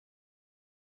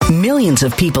Millions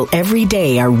of people every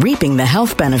day are reaping the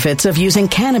health benefits of using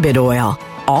cannabis oil,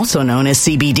 also known as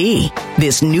CBD.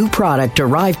 This new product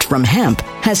derived from hemp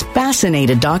has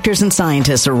fascinated doctors and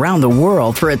scientists around the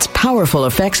world for its powerful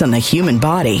effects on the human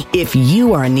body. If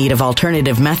you are in need of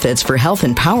alternative methods for health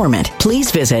empowerment, please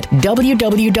visit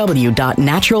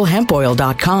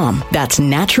www.naturalhempoil.com. That's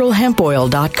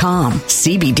naturalhempoil.com.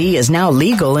 CBD is now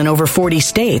legal in over 40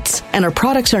 states, and our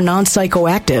products are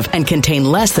non-psychoactive and contain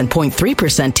less than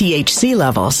 0.3% THC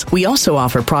levels. We also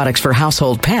offer products for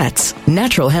household pets.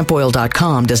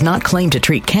 Naturalhempoil.com does not claim to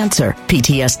treat cancer,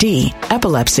 PTSD,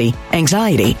 epilepsy,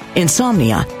 anxiety,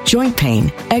 insomnia, joint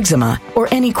pain, eczema, or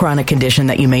any chronic condition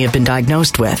that you may have been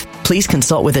diagnosed with. Please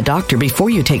consult with a doctor before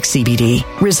you take CBD.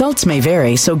 Results may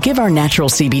vary, so give our natural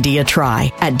CBD a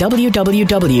try at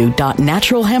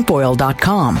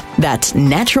www.naturalhempoil.com. That's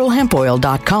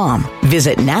naturalhempoil.com.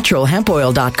 Visit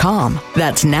naturalhempoil.com.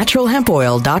 That's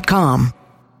naturalhempoil.com.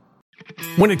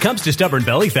 When it comes to stubborn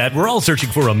belly fat, we're all searching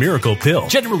for a miracle pill.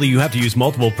 Generally, you have to use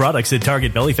multiple products that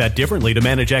target belly fat differently to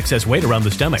manage excess weight around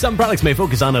the stomach. Some products may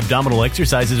focus on abdominal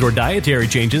exercises or dietary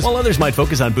changes, while others might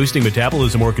focus on boosting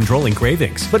metabolism or controlling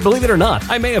cravings. But believe it or not,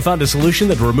 I may have found a solution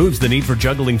that removes the need for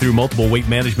juggling through multiple weight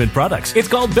management products. It's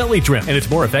called Belly Trim, and it's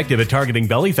more effective at targeting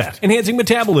belly fat, enhancing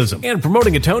metabolism, and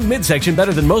promoting a toned midsection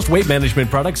better than most weight management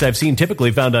products I've seen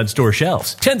typically found on store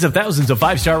shelves. Tens of thousands of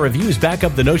 5-star reviews back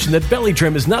up the notion that Belly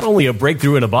Trim is not only a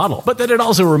breakthrough in a bottle, but that it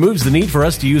also removes the need for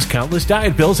us to use countless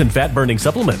diet pills and fat-burning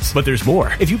supplements. But there's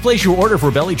more. If you place your order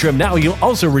for Belly Trim now, you'll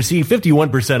also receive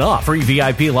 51% off, free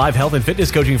VIP live health and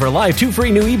fitness coaching for life, 2 free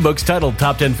new ebooks titled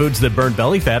Top 10 Foods That Burn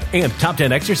Belly Fat and Top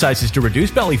 10 Exercises to Reduce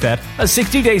Belly Fat, a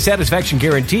 60-day satisfaction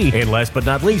guarantee, and last but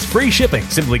not least, free shipping.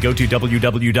 Simply go to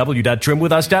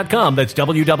www.trimwithus.com. That's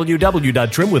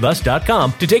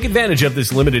www.trimwithus.com to take advantage of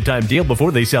this limited time deal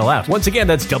before they sell out. Once again,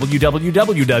 that's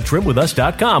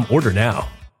www.trimwithus.com. Order now.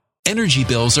 Energy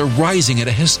bills are rising at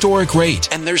a historic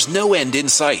rate, and there's no end in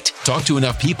sight. Talk to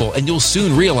enough people, and you'll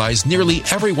soon realize nearly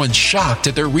everyone's shocked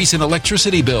at their recent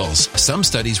electricity bills. Some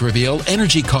studies reveal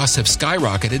energy costs have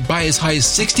skyrocketed by as high as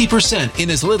 60%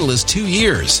 in as little as 2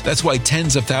 years. That's why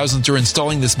tens of thousands are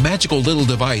installing this magical little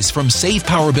device from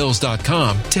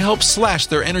SavePowerBills.com to help slash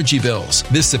their energy bills.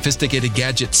 This sophisticated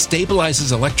gadget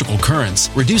stabilizes electrical currents,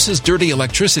 reduces dirty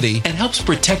electricity, and helps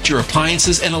protect your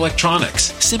appliances and electronics.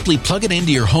 Simply plug it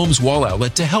into your home's wall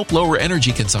outlet to help lower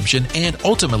energy consumption and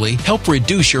ultimately help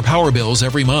reduce your power bills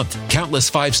every month.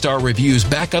 Countless 5-star reviews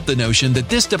back up the notion that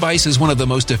this device is one of the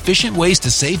most efficient ways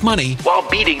to save money while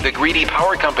beating the greedy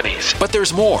power companies. But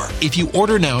there's more. If you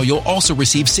order now, you'll also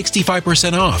receive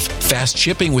 65% off, fast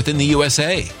shipping within the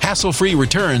USA, hassle-free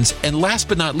returns, and last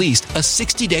but not least, a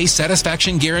 60-day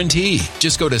satisfaction guarantee.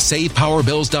 Just go to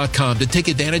SavePowerBills.com to take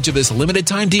advantage of this limited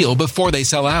time deal before they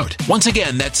sell out. Once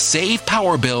again, that's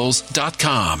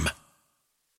SavePowerBills.com.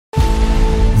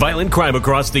 Violent crime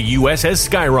across the U.S. has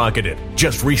skyrocketed.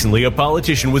 Just recently, a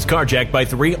politician was carjacked by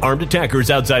 3 armed attackers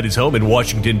outside his home in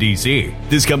Washington, D.C.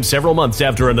 This comes several months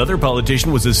after another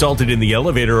politician was assaulted in the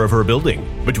elevator of her building.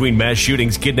 Between mass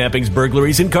shootings, kidnappings,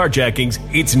 burglaries, and carjackings,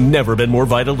 it's never been more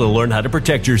vital to learn how to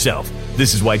protect yourself.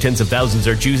 This is why tens of thousands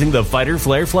are choosing the Fighter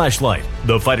Flare flashlight.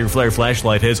 The Fighter Flare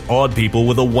flashlight has awed people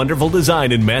with a wonderful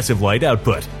design and massive light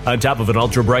output. On top of an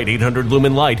ultra-bright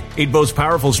 800-lumen light, it boasts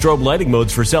powerful strobe lighting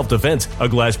modes for self-defense, a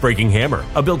glass-breaking hammer,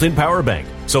 a built-in power bank,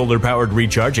 solar-powered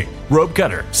recharging, rope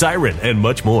cutter, siren, and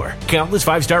much more. Countless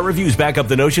 5-star reviews back up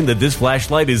the notion that this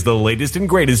flashlight is the latest and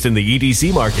greatest in the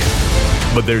EDC market.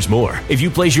 But there's more. If you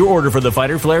place your order for the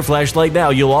Fighter Flare flashlight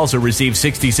now, you'll also receive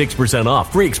 66%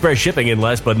 off, free express shipping, and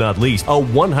last but not least, a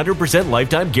 100%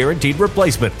 lifetime guaranteed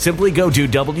replacement. Simply go to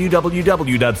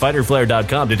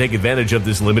www.fighterflare.com to take advantage of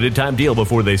this limited time deal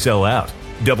before they sell out.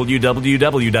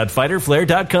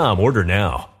 www.fighterflare.com. Order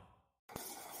now.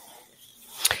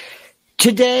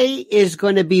 Today is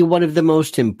going to be one of the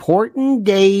most important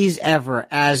days ever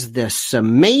as the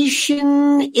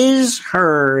summation is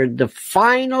heard, the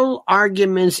final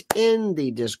arguments in the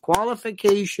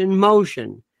disqualification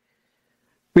motion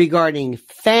regarding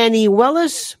Fani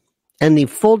Willis and the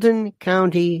Fulton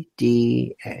County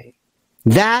DA.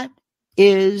 That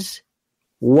is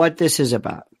what this is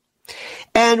about.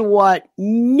 And what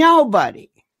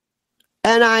nobody,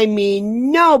 and I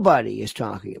mean nobody, is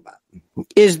talking about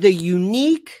is the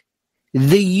unique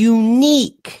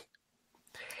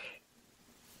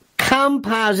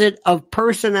composite of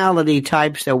personality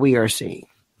types that we are seeing.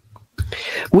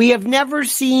 We have never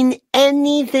seen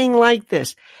anything like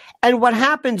this. And what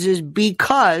happens is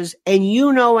because, and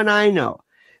you know and I know,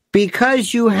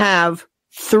 because you have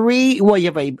you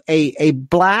have a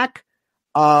black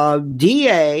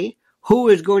DA who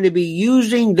is going to be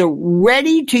using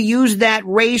ready to use that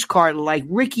race card like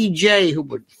Ricky Jay, who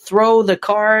would throw the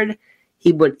card.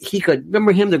 He could,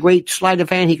 remember him, the great sleight of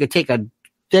hand, he could take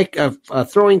a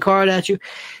throwing card at you.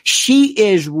 She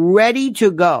is ready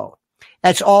to go.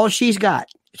 That's all she's got.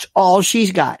 It's all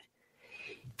she's got.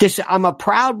 I'm a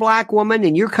proud black woman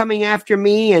and you're coming after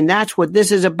me, and that's what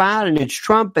this is about, and it's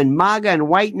Trump and MAGA and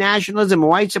white nationalism and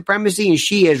white supremacy, and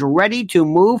she is ready to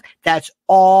move. That's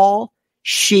all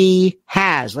she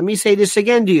has. Let me say this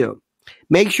again to you.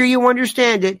 Make sure you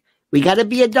understand it. We got to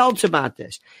be adults about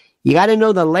this. You got to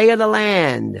know the lay of the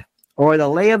land, or the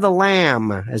lay of the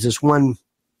lamb, as this one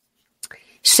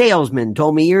salesman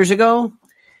told me years ago.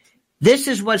 This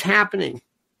is what's happening.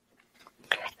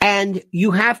 And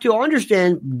you have to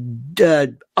understand,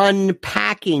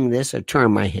 unpacking this, a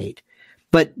term I hate,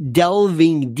 but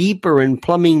delving deeper and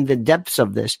plumbing the depths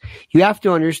of this, you have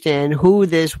to understand who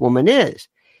this woman is.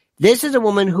 This is a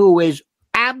woman who is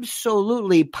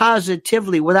absolutely,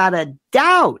 positively, without a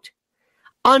doubt,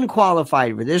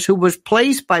 unqualified for this, who was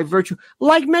placed by virtue,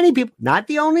 like many people, not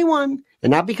the only one,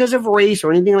 and not because of race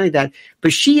or anything like that,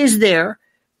 but she is there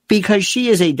because she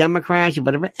is a Democrat,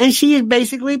 whatever, and she is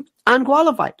basically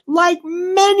unqualified, like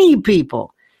many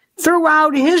people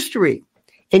throughout history.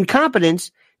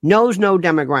 Incompetence knows no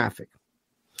demographic.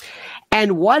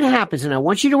 And what happens, and I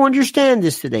want you to understand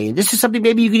this today, and this is something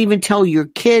maybe you can even tell your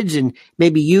kids and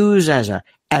maybe use as a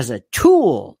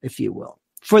tool, if you will,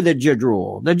 for the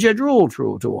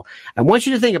Jadrul tool. I want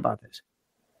you to think about this.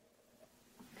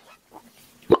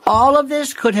 All of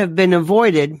this could have been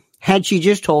avoided had she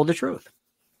just told the truth.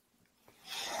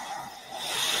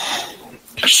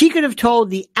 She could have told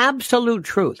the absolute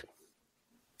truth.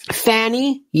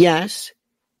 Fani, yes.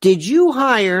 Did you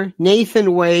hire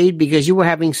Nathan Wade because you were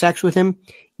having sex with him?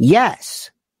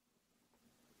 Yes.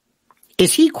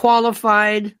 Is he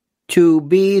qualified to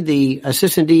be the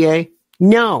assistant DA?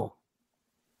 No.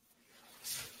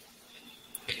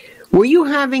 Were you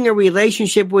having a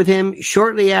relationship with him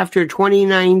shortly after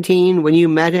 2019 when you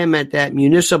met him at that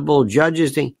municipal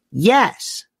judges thing?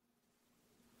 Yes.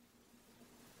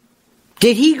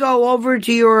 Did he go over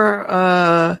to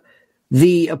your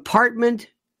the apartment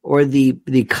or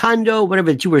the condo,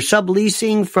 whatever, that you were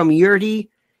subleasing from Yurty?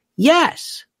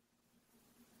 Yes.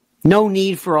 No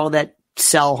need for all that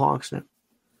cell hawk stuff.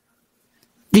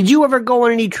 Did you ever go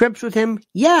on any trips with him?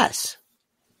 Yes.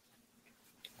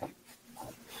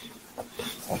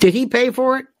 Did he pay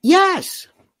for it? Yes.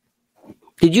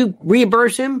 Did you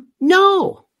reimburse him?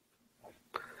 No.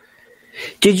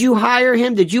 Did you hire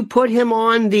him? Did you put him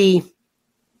on the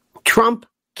Trump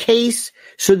case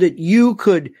so that you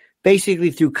could basically,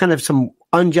 through kind of some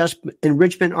unjust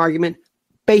enrichment argument,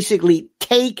 basically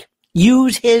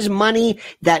use his money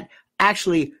that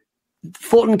actually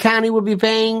Fulton County would be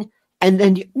paying? And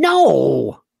then,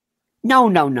 no. Now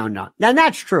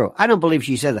that's true. I don't believe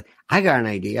she said that. I got an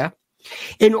idea.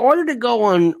 In order to go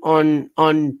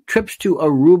on trips to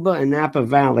Aruba and Napa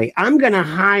Valley, I'm going to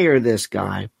hire this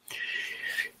guy,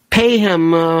 pay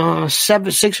him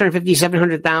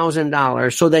 $650,000,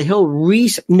 $700,000 so that he'll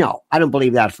No, I don't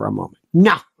believe that for a moment.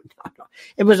 No.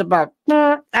 It was about,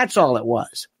 that's all it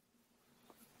was.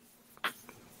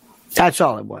 That's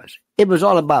all it was. It was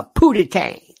all about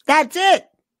poo-de-tang. That's it.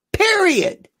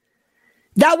 Period.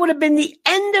 That would have been the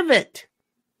end of it.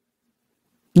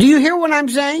 Do you hear what I'm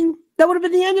saying? That would have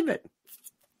been the end of it.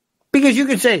 Because you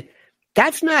could say,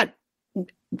 that's not,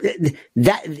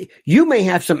 that you may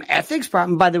have some ethics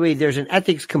problem. By the way, there's an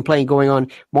ethics complaint going on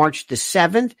March the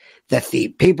 7th that the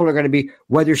people are going to be,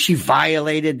 whether she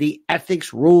violated the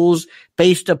ethics rules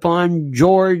based upon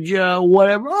Georgia,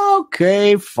 whatever.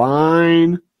 Okay,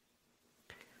 fine.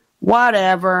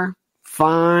 Whatever.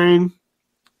 Fine.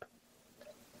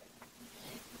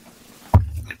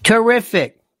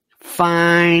 Terrific.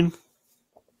 Fine.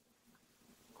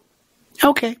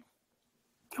 Okay.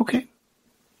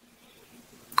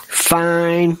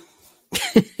 Fine.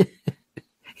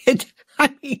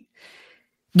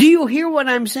 Do you hear what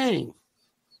I'm saying?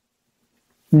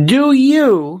 Do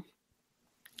you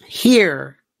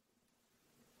hear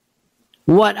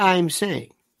what I'm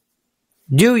saying?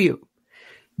 Do you?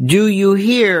 Do you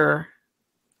hear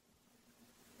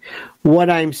what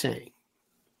I'm saying?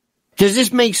 Does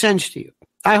this make sense to you?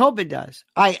 I hope it does.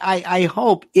 I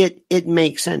hope it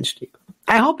makes sense to you.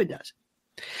 I hope it does.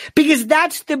 Because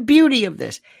that's the beauty of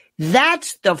this.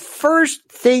 That's the first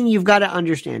thing you've got to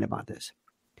understand about this.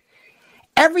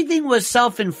 Everything was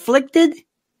self-inflicted.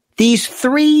 These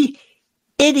three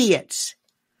idiots,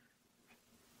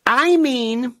 I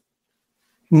mean,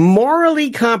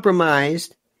 morally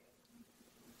compromised.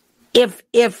 If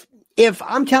if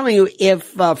I'm telling you,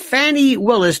 if Fani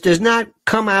Willis does not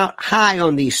come out high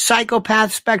on the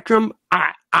psychopath spectrum,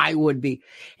 I would be.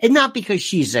 And not because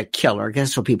she's a killer.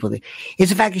 That's what people think.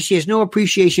 It's the fact that she has no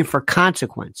appreciation for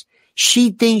consequence. She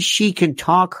thinks she can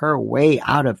talk her way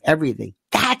out of everything.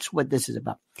 That's what this is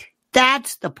about.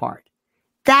 That's the part.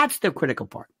 That's the critical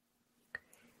part.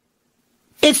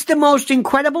 It's the most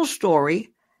incredible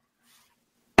story.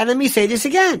 And let me say this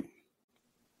again.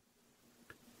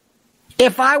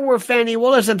 If I were Fani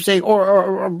Willis, I'm saying,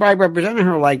 or by representing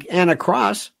her like Anna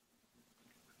Cross,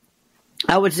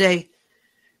 I would say,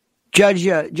 Judge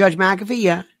McAfee,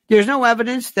 yeah, there's no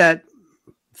evidence that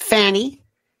Fani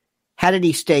had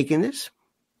any stake in this,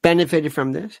 benefited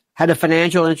from this, had a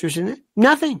financial interest in it.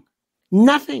 Nothing.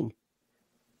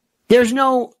 There's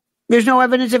no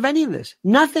evidence of any of this.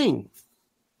 Nothing.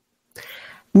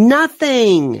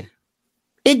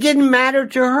 It didn't matter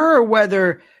to her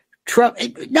whether Trump,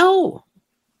 no.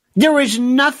 There is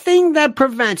nothing that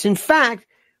prevents. In fact,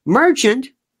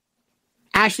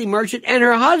 Ashley Merchant and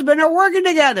her husband are working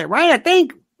together, right? I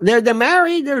think they're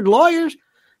married, they're lawyers.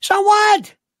 So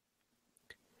what?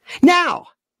 Now,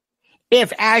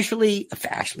 if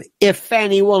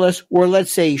Fani Willis were,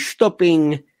 let's say,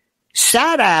 stooping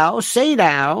Sadow,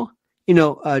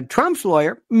 Trump's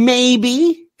lawyer,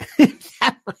 maybe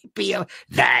that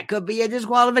could be a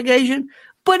disqualification,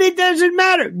 but it doesn't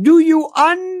matter. Do you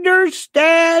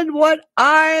understand what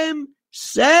I'm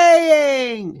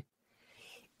saying?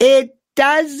 It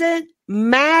doesn't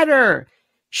matter.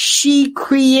 She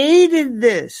created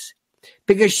this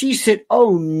because she said,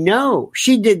 oh no,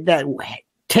 she did that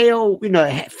tail,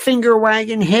 finger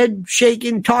wagging, head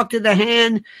shaking, talk to the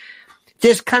hand.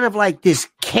 This kind of like this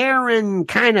Karen,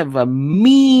 kind of a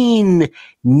mean,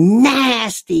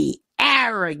 nasty,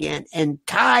 arrogant,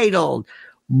 entitled,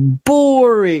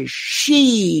 boorish.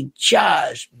 She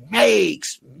just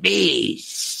makes me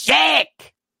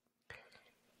sick.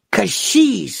 'Cause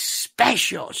she's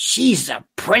special. She's a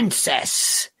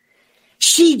princess.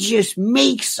 She just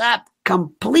makes up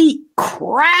complete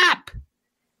crap.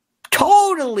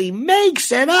 Totally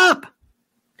makes it up.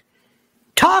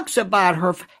 Talks about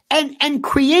her and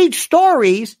creates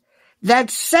stories that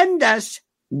send us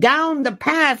down the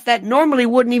path that normally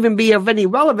wouldn't even be of any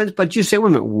relevance. But you say, wait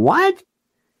a minute, what?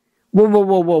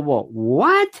 Whoa,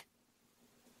 what?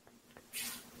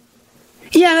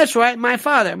 Yeah, that's right. My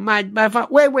father.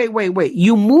 Wait.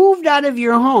 You moved out of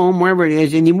your home, wherever it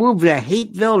is, and you moved to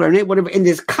Hateville or whatever, in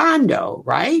this condo,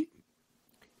 right?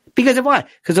 Because of what?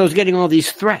 Because I was getting all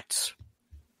these threats.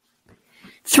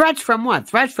 Threats from what?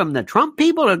 Threats from the Trump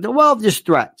people? Well, just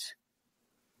threats.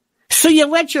 So you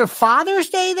let your father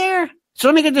stay there? So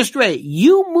let me get this straight.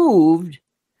 You moved,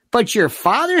 but your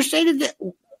father stayed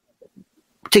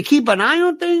to keep an eye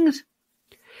on things?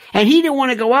 And he didn't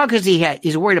want to go out because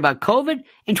he's worried about COVID.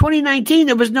 In 2019,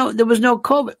 there was no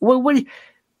COVID.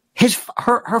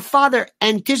 Her father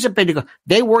anticipated.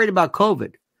 They worried about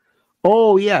COVID.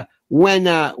 Oh yeah, when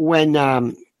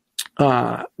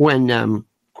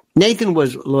Nathan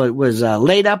was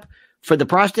laid up for the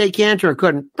prostate cancer,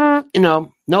 couldn't,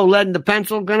 no lead in the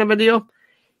pencil kind of a deal.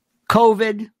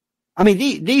 COVID. I mean,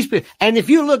 these people, and if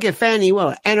you look at Fani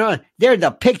Willis, and they're the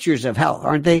pictures of health,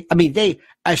 aren't they? I mean,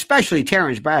 especially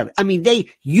Terrence Bradley. I mean, they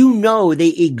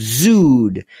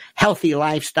exude healthy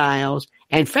lifestyles.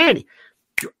 And Fani,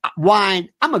 wine,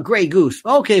 I'm a gray goose.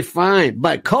 Okay, fine.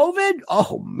 But COVID?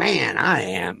 Oh man, I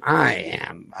am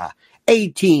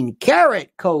 18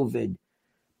 karat COVID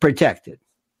protected.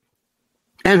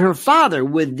 And her father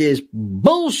with this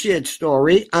bullshit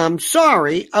story, I'm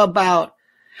sorry, about,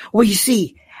 well, you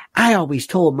see, I always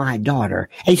told my daughter,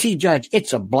 hey, see, Judge,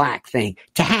 it's a black thing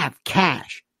to have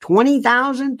cash.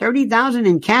 $20,000, $30,000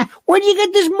 in cash. Where do you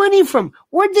get this money from?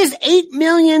 Where'd this $8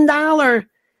 million?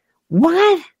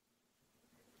 What?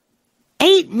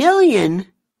 $8 million?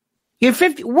 You're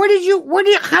 50.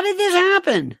 How did this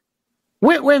happen?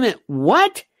 Wait a minute.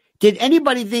 What? Did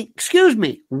anybody think, excuse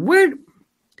me, where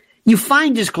you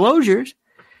find disclosures?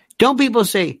 Don't people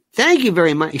say, thank you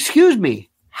very much. Excuse me.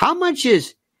 How much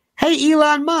is, hey,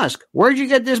 Elon Musk, where'd you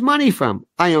get this money from?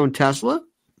 I own Tesla.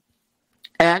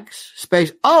 X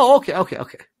space. Oh, okay.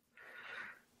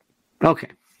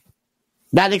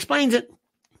 That explains it.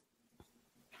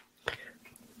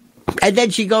 And then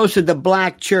she goes to the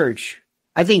black church,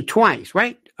 I think twice,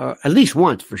 right? Or at least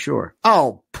once for sure.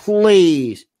 Oh,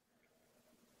 please.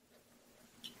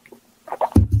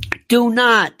 Do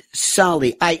not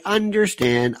sully. I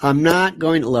understand. I'm not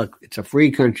going to look. It's a free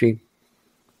country.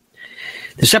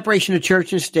 The separation of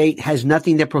church and state has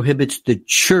nothing that prohibits the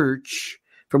church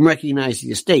from recognizing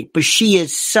the state. But she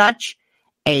is such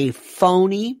a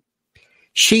phony.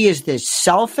 She is this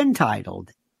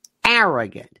self-entitled,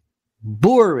 arrogant,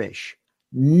 boorish,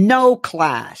 no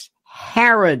class,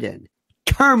 harridan,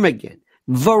 termagant,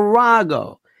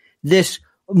 virago, this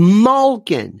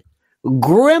Malkin,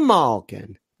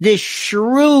 Grimalkin, this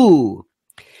shrew.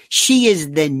 She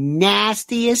is the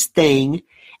nastiest thing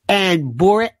and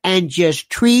just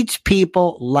treats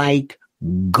people like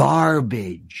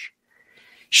garbage.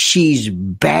 She's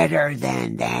better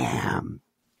than them.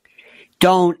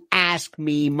 Don't ask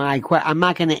me my question. I'm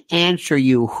not going to answer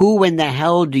you. Who in the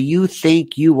hell do you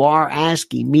think you are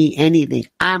asking me anything?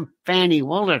 I'm Fani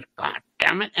Willis, God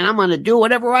damn it, and I'm going to do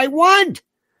whatever I want.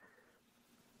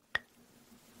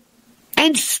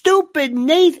 And stupid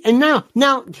Nathan, and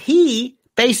now he,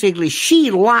 basically, she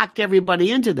locked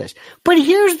everybody into this. But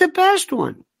here's the best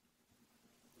one.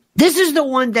 This is the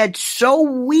one that's so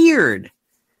weird.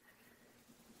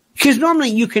 Because normally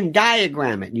you can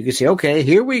diagram it. You can say, okay,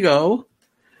 here we go.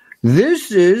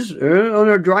 This is, on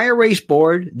a dry erase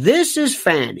board, this is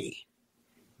Fani.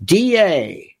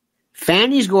 DA.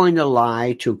 Fanny's going to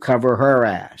lie to cover her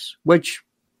ass, which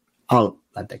I'll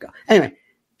let that go. Anyway,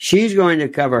 she's going to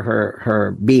cover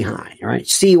her behind, right?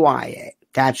 CYA.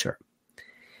 That's her.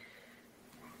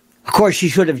 Of course, she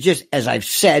should have just, as I've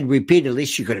said repeatedly,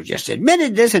 she could have just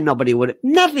admitted this and nobody would have,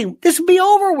 nothing, this would be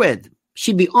over with.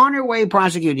 She'd be on her way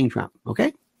prosecuting Trump,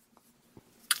 okay?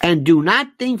 And do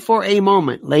not think for a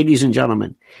moment, ladies and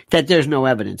gentlemen, that there's no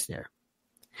evidence there.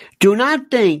 Do not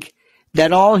think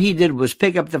that all he did was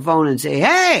pick up the phone and say,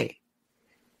 hey,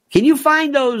 can you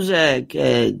find those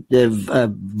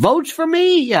votes for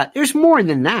me? Yeah, there's more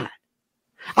than that.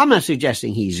 I'm not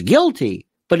suggesting he's guilty,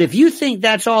 but if you think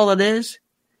that's all it is,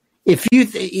 if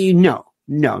you no.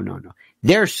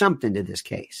 There's something to this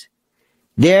case.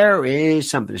 There is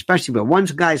something, especially when one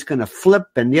guy's going to flip,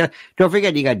 and don't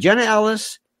forget, you got Jenna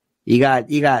Ellis, you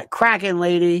got Kraken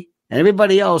Lady, and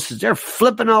everybody else, they're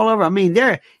flipping all over. I mean,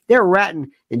 they're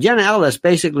ratting, and Jenna Ellis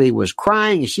basically was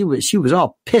crying, and she was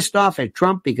all pissed off at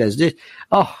Trump because this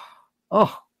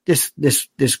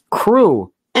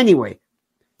crew. Anyway,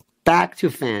 back to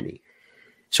Fani.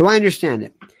 So I understand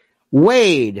it.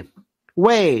 Wade's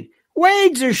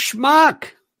a schmuck.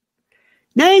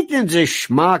 Nathan's a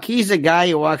schmuck. He's a guy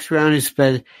who walks around and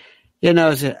says,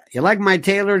 you like my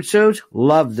tailored suits?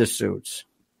 Love the suits.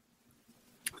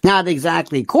 Not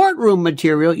exactly courtroom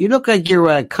material. You look like you're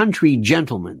a country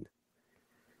gentleman.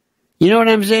 You know what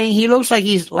I'm saying? He looks like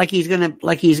he's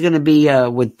gonna be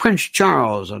with Prince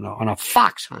Charles on a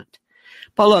fox hunt.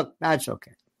 But look, that's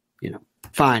okay.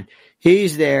 Fine.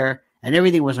 He's there, and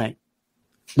everything was like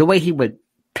the way he would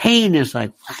paint is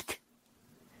like what?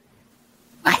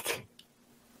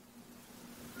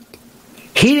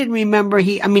 He didn't remember.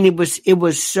 It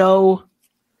was so.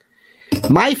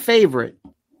 My favorite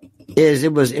is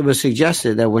it was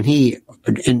suggested that when he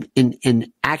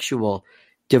in actual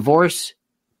divorce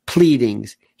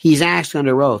pleadings, he's asked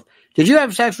under oath, "Did you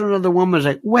have sex with another woman?" He's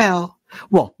like, well,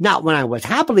 not when I was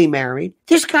happily married.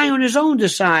 This guy on his own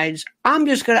decides I don't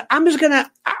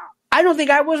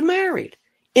think I was married.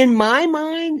 In my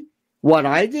mind, what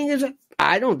I think is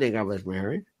I don't think I was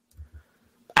married.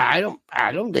 I don't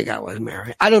think I was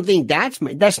married. I don't think that's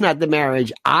not the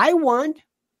marriage I want.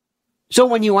 So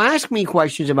when you ask me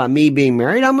questions about me being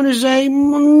married, I'm going to say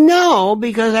no,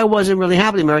 because I wasn't really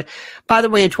happily married. By the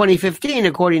way, in 2015,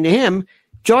 according to him,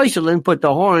 Joycelyn put the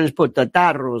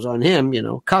tarros on him,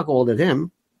 cuckolded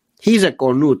him. He's a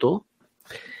cornuto.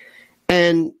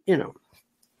 And,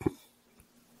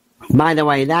 by the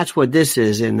way, that's what this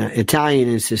is in Italian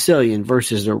and Sicilian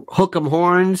versus the hook 'em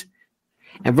horns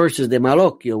and versus the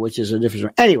malocchio, which is a different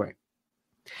story. Anyway,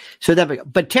 so there we go.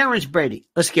 But Terrence Brady,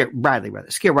 let's get right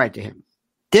to him.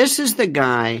 This is the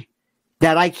guy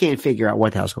that I can't figure out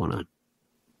what the hell's going on.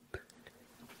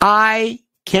 I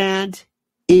can't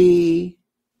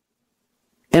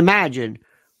imagine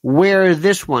where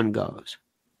this one goes.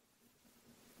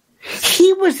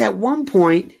 He was at one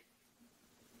point,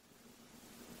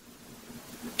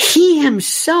 he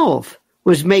himself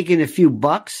was making a few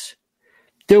bucks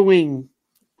doing,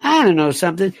 I don't know,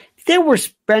 something. They were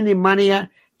spending money on,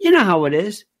 you know how it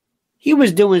is. He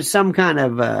was doing some kind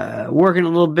of, working a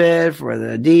little bit for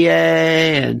the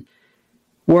DA and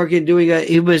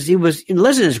he was,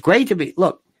 listen, it's great to be,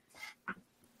 look,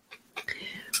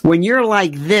 when you're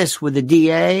like this with the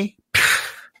DA,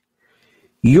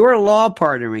 your law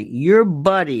partnering, your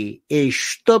buddy is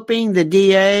stooping the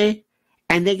DA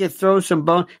and they can throw some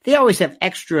bone. They always have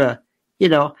extra,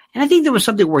 and I think there was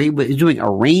something where he was doing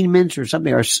arraignments or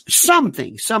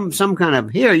something, some kind of,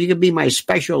 here, you can be my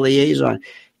special liaison.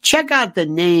 Check out the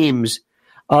names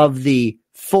of the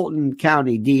Fulton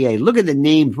County DA. Look at the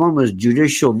names. One was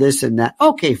judicial, this and that.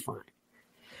 Okay, fine.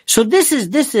 So this is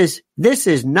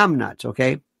numbnuts,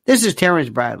 okay? This is Terrence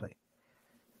Bradley.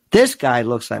 This guy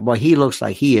looks like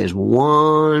he is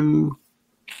one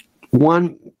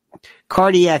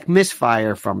cardiac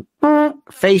misfire from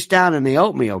face down in the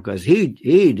oatmeal, because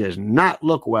he does not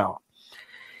look well.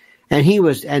 And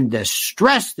the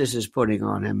stress this is putting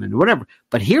on him and whatever.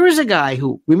 But here is a guy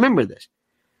who, remember this,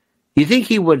 you think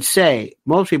he would say,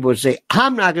 most people would say,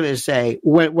 I'm not going to say,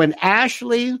 when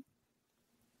Ashley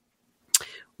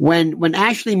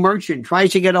Merchant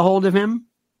tries to get a hold of him,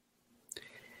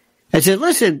 I said,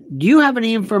 listen, do you have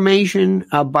any information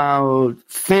about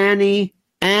Fani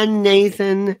and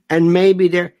Nathan and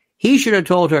maybe he should have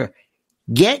told her,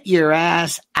 get your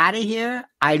ass out of here.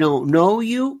 I don't know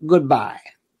you. Goodbye.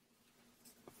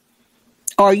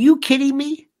 Are you kidding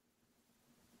me?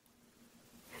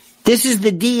 This is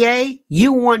the DA.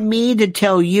 You want me to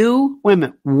tell you? Wait a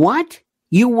minute. What?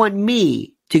 You want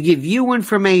me to give you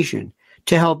information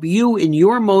to help you in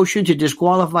your motion to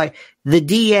disqualify the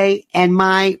DA and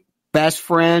my best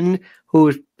friend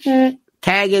who's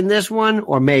tagging this one?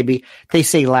 Or maybe they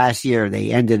say last year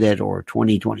they ended it, or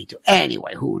 2022.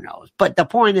 Anyway, who knows? But the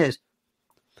point is,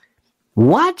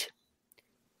 what?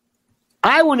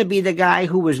 I want to be the guy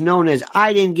who was known as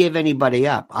I didn't give anybody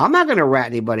up. I'm not going to rat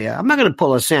anybody up. I'm not going to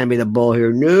pull a Sammy the Bull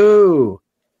here. No.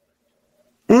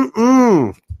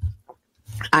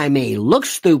 I may look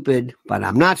stupid, but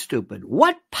I'm not stupid.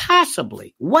 What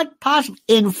possibly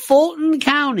in Fulton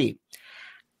County,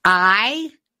 I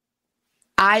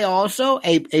also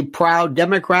a proud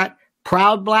Democrat,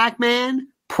 proud black man,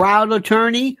 proud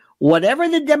attorney, whatever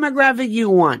the demographic you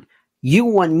want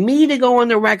me to go on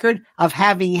the record of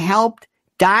having helped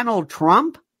Donald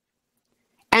Trump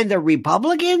and the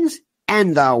Republicans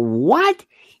and the what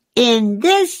in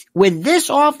this, with this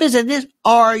office and this,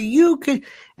 are you,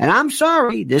 and I'm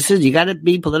sorry, you got to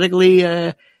be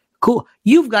politically cool.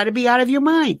 You've got to be out of your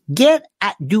mind.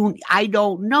 I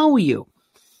don't know you.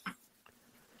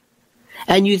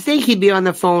 And you think he'd be on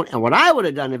the phone, and what I would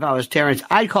have done if I was Terrence,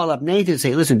 I'd call up Nathan and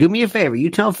say, listen, do me a favor.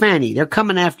 You tell Fani, they're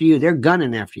coming after you. They're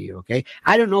gunning after you, okay?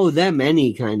 I don't know them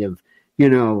any kind of,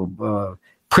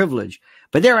 privilege.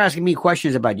 But they're asking me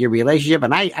questions about your relationship,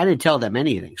 and I didn't tell them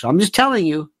anything. So I'm just telling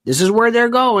you, this is where they're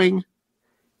going.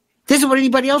 This is what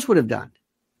anybody else would have done.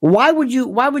 Why would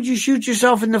you shoot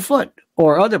yourself in the foot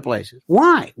or other places?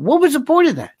 Why? What was the point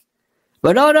of that?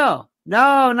 But no,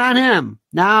 not him.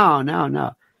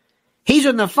 No. He's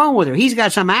on the phone with her. He's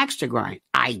got some axe to grind,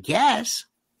 I guess.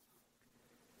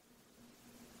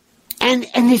 And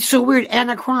it's so weird.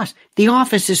 Anna Cross, The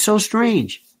Office is so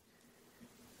strange.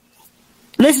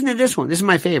 Listen to this one. This is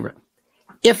my favorite.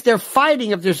 If they're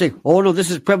saying, oh no,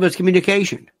 this is privileged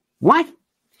communication. What?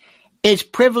 It's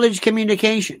privileged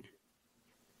communication.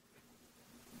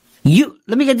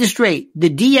 Let me get this straight. The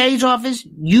DA's office,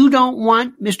 you don't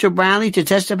want Mr. Bradley to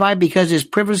testify because it's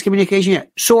privileged communication.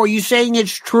 So are you saying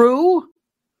it's true?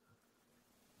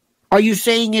 Are you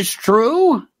saying it's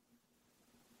true?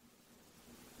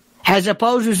 As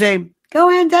opposed to saying, go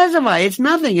ahead and testify. It's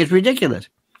nothing. It's ridiculous.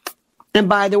 And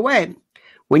by the way,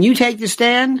 when you take the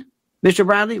stand, Mr.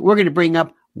 Bradley, we're going to bring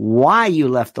up why you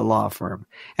left the law firm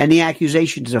and the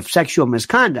accusations of sexual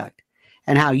misconduct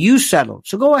and how you settled.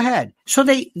 So go ahead. So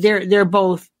they're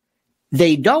both,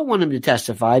 they don't want him to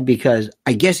testify because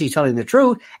I guess he's telling the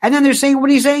truth. And then they're saying what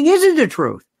he's saying isn't the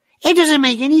truth. It doesn't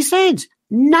make any sense.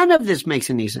 None of this makes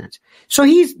any sense. So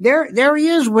he's there he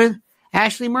is with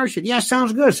Ashley Merchant. Yeah,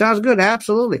 sounds good.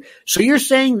 Absolutely. So you're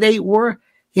saying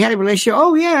he had a relationship?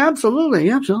 Oh yeah, absolutely.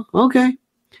 Yeah, so, okay.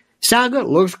 Sound good.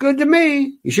 Looks good to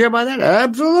me. You sure about that?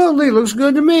 Absolutely. Looks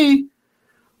good to me.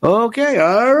 Okay.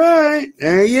 All right.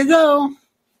 There you go.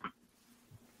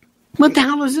 What the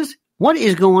hell is this? What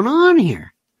is going on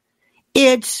here?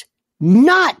 It's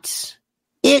nuts.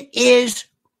 It is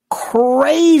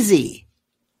crazy.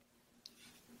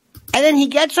 And then he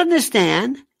gets on the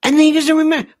stand and then he doesn't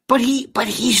remember. But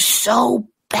he's so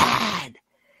bad.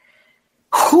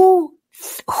 Who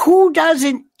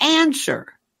doesn't answer?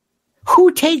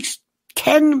 Who takes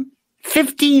 10,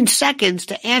 15 seconds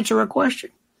to answer a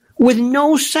question with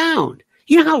no sound?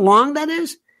 You know how long that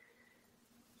is?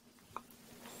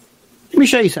 Let me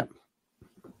show you something.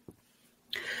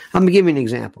 I'm going to give you an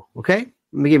example, okay?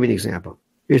 Let me give you an example.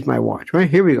 Here's my watch, right?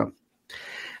 Here we go.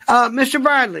 Mr.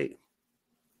 Bradley,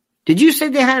 did you say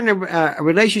they had a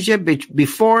relationship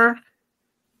before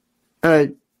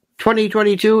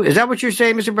 2022? Is that what you're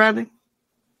saying, Mr. Bradley?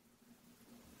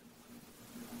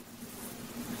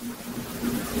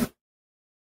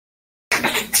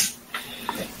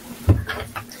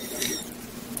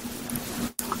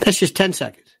 That's just 10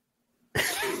 seconds.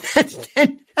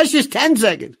 That's just 10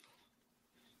 seconds.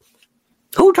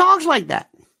 Who talks like that?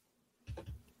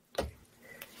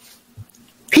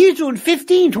 He's doing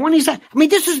 15, 20 seconds. I mean,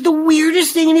 this is the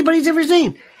weirdest thing anybody's ever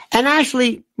seen. And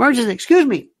Ashley Merge says, excuse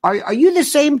me, are you the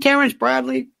same Terrence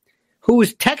Bradley who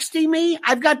is texting me?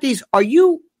 I've got these. What are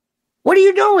you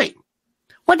doing?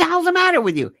 What the hell's the matter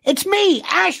with you? It's me,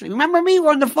 Ashley. Remember me?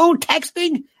 We're on the phone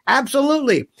texting?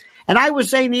 Absolutely. And I was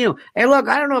saying to you, hey, look,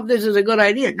 I don't know if this is a good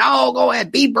idea. No, go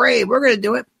ahead. Be brave. We're going to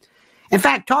do it. In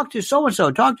fact, talk to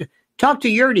so-and-so. Talk to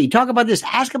Yurdi. Talk about this.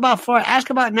 Ask about Florida. Ask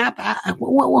about Napa.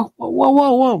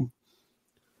 Whoa.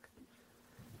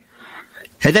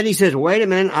 And then he says, wait a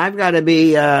minute. I got to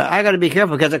be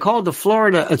careful because I called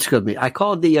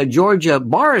the Georgia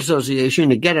Bar Association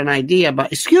to get an idea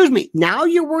about, excuse me, now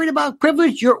you're worried about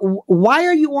privilege? Why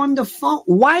are you on the phone?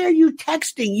 Why are you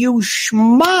texting, you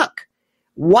schmuck?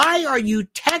 Why are you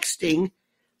texting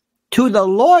to the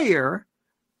lawyer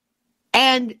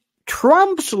and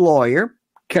Trump's lawyer,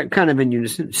 kind of in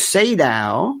unison, say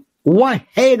now, why?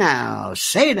 Hey now,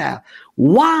 say now.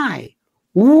 Why?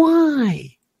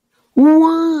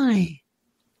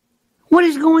 What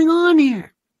is going on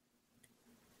here?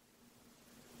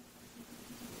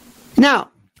 Now,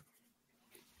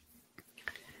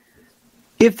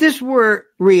 if this were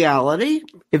reality,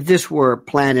 if this were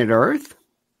planet Earth,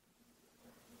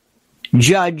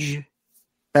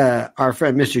 our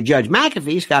friend Mr. Judge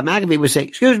McAfee, Scott McAfee, would say,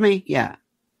 excuse me, yeah.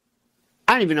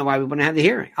 I don't even know why we want to have the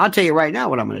hearing. I'll tell you right now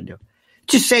what I'm going to do.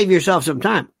 Just save yourself some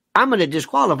time. I'm going to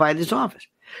disqualify this office.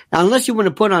 Now, unless you want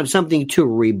to put on something to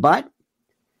rebut,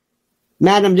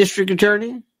 Madam District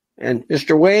Attorney and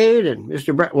Mr. Wade and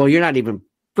Mr. Brett, well, you're not even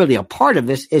really a part of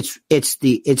this. It's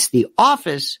the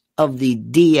office of the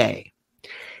DA.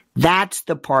 That's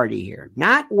the party here.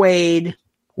 Not Wade.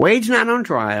 Wade's not on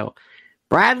trial.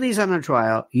 Bradley's not on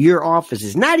trial. Your office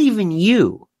is not even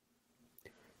you,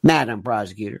 Madam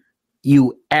Prosecutor.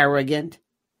 You arrogant,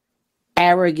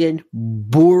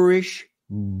 boorish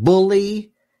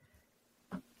bully.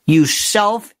 You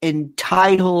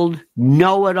self-entitled,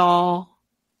 know-it-all,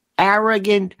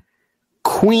 arrogant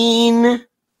queen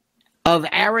of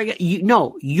arrogant.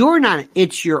 You're not.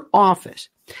 It's your office.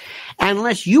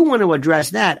 Unless you want to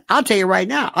address that, I'll tell you right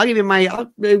now. I'll tell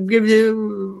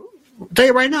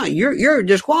you right now. You're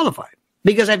disqualified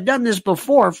because I've done this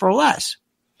before for less.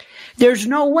 There's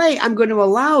no way I'm going to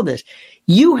allow this.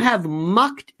 You have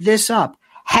mucked this up.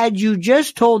 Had you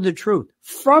just told the truth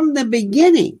from the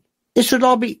beginning, this would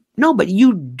all be, no, but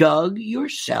you dug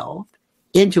yourself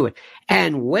into it.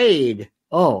 And Wade,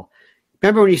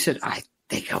 remember when he said, I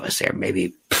think I was there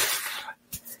maybe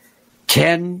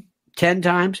 10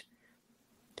 times?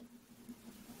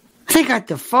 They got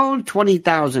the phone,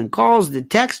 20,000 calls, the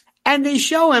text, and they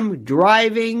show him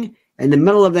driving in the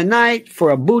middle of the night for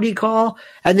a booty call.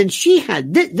 And then she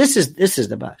had, this is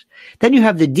the best. Then you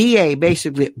have the DA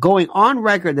basically going on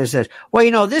record that says,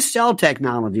 well, this cell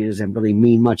technology doesn't really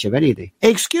mean much of anything.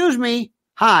 Excuse me.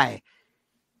 Hi.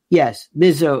 Yes.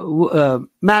 Ms.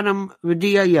 Madam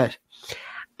Dia. Yes.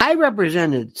 I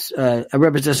represent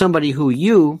somebody who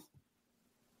you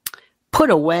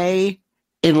put away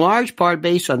in large part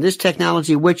based on this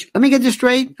technology, which, let me get this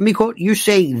straight. Let me quote, you're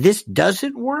saying this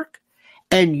doesn't work?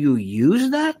 And you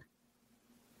use that?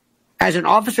 As an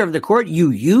officer of the court,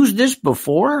 you used this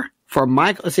before for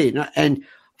Michael? Let's see. And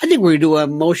I think we're going to do a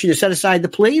motion to set aside the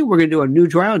plea. We're going to do a new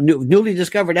trial, newly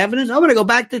discovered evidence. I'm going to go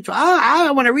back to trial.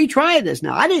 I want to retry this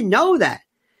now. I didn't know that.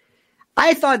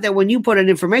 I thought that when you put in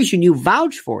information, you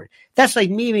vouch for it. That's like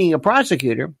me being a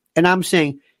prosecutor, and I'm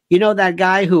saying, that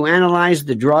guy who analyzed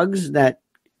the drugs that,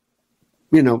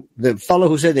 the fellow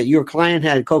who said that your client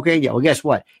had cocaine, well, guess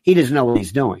what? He doesn't know what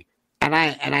he's doing. And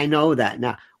I know that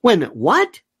now. Wait a minute,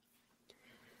 what?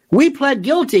 We pled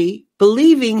guilty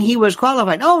believing he was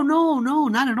qualified. Oh, no,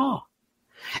 not at all.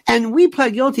 And we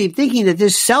pled guilty thinking that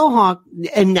this cell hawk,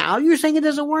 and now you're saying it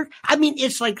doesn't work? I mean,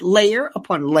 it's like layer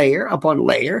upon layer upon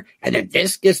layer, and then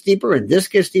this gets deeper and this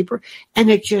gets deeper. And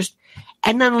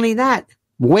and not only that,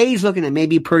 Wade's looking at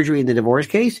maybe perjury in the divorce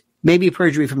case, maybe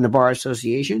perjury from the Bar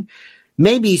Association,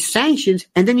 maybe sanctions,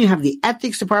 and then you have the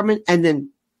ethics department, and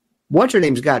then what's her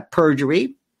name's got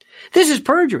perjury. This is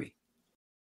perjury.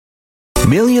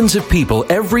 Millions of people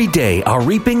every day are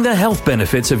reaping the health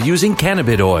benefits of using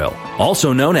cannabis oil,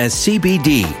 also known as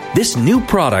CBD. This new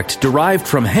product derived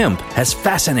from hemp has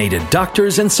fascinated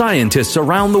doctors and scientists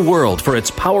around the world for its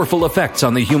powerful effects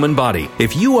on the human body.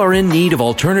 If you are in need of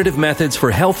alternative methods for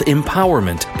health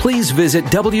empowerment, please visit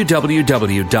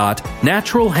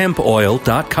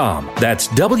www.naturalhempoil.com. That's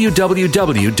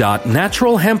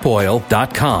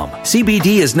www.naturalhempoil.com.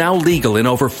 CBD is now legal in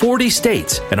over 40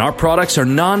 states, and our products are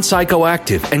non-psychoactive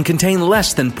and contain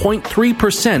less than 0.3%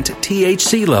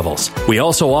 THC levels. We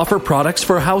also offer products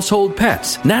for household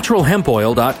pets.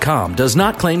 NaturalHempOil.com does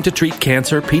not claim to treat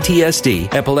cancer,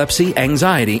 PTSD, epilepsy,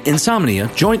 anxiety, insomnia,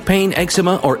 joint pain,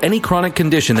 eczema, or any chronic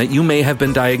condition that you may have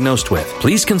been diagnosed with.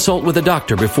 Please consult with a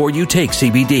doctor before you take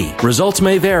CBD. Results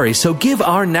may vary, so give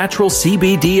our natural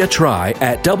CBD a try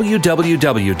at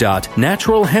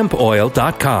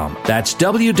www.naturalhempoil.com. That's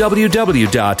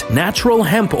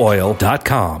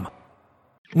www.naturalhempoil.com.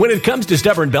 When it comes to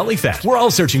stubborn belly fat, we're all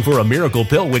searching for a miracle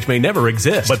pill which may never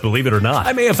exist. But believe it or not,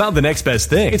 I may have found the next best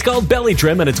thing. It's called Belly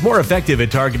Trim, and it's more effective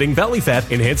at targeting belly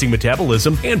fat, enhancing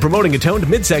metabolism, and promoting a toned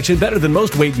midsection better than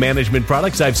most weight management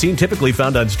products I've seen typically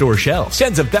found on store shelves.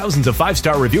 Tens of thousands of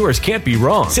 5-star reviewers can't be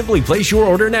wrong. Simply place your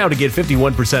order now to get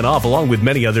 51% off along with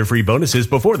many other free bonuses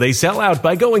before they sell out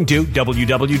by going to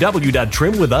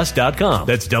www.trimwithus.com.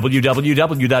 That's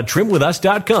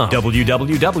www.trimwithus.com.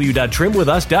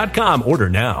 www.trimwithus.com. Order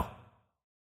now.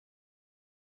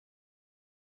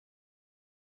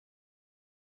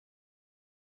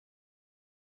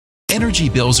 Energy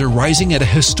bills are rising at a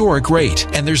historic rate,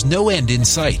 and there's no end in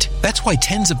sight. That's why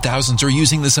tens of thousands are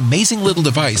using this amazing little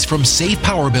device from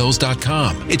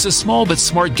SavePowerBills.com. It's a small but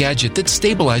smart gadget that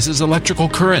stabilizes electrical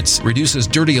currents, reduces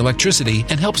dirty electricity,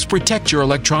 and helps protect your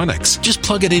electronics. Just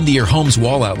plug it into your home's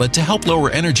wall outlet to help lower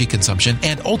energy consumption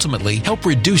and ultimately help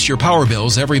reduce your power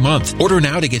bills every month. Order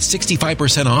now to get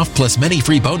 65% off plus many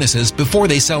free bonuses before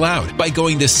they sell out by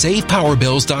going to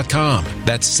SavePowerBills.com.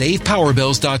 That's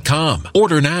SavePowerBills.com.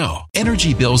 Order now.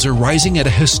 Energy bills are rising at a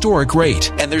historic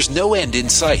rate, and there's no end in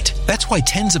sight. That's why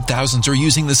tens of thousands are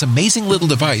using this amazing little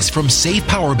device from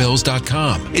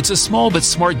SavePowerBills.com. It's a small but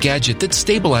smart gadget that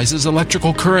stabilizes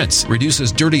electrical currents,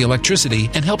 reduces dirty electricity,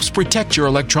 and helps protect your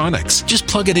electronics. Just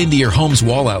plug it into your home's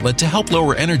wall outlet to help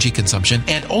lower energy consumption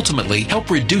and ultimately help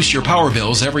reduce your power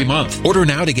bills every month. Order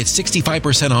now to get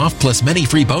 65% off plus many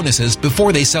free bonuses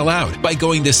before they sell out by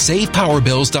going to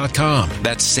SavePowerBills.com.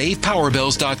 That's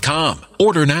SavePowerBills.com.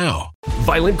 Order now.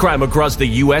 Violent crime across the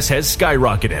U.S. has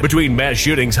skyrocketed. Between mass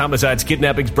shootings, homicides,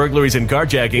 kidnappings, burglaries, and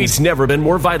carjacking, it's never been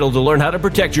more vital to learn how to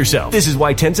protect yourself. This is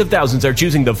why tens of thousands are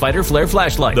choosing the Fighter Flare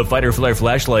flashlight. The Fighter Flare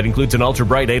flashlight includes an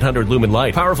ultra-bright 800-lumen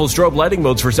light, powerful strobe lighting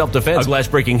modes for self-defense, a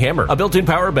glass-breaking hammer, a built-in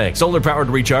power bank, solar-powered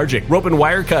recharging, rope and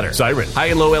wire cutter, siren, high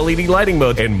and low LED lighting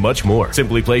mode, and much more.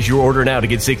 Simply place your order now to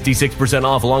get 66%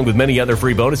 off along with many other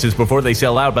free bonuses before they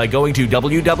sell out by going to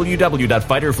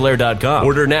www.fighterflare.com.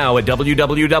 Order now at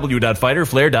www.fighterflare.com.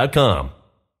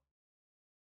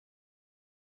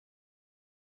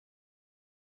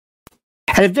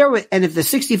 And if the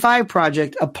 65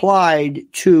 Project applied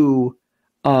to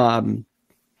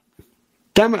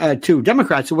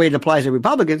Democrats the way it applies to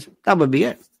Republicans, that would be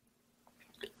it.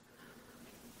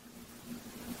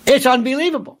 It's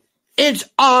unbelievable. It's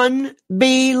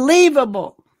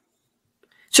unbelievable.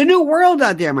 It's a new world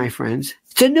out there, my friends.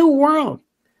 It's a new world.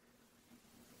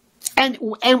 And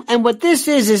what this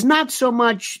is not so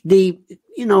much the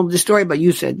story about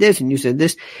you said this and you said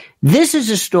this. This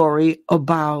is a story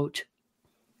about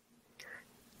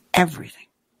everything.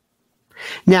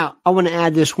 Now, I want to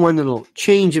add this one little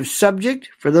change of subject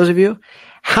for those of you.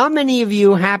 How many of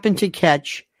you happen to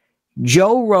catch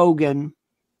Joe Rogan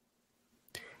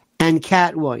and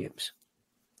Cat Williams?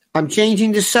 I'm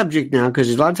changing the subject now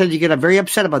because a lot of times you get very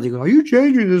upset about it. You go, are you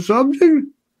changing the subject?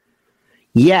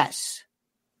 Yes.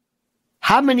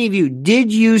 How many of you,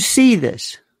 did you see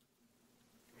this?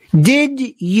 Did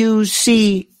you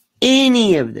see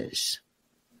any of this?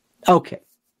 Okay.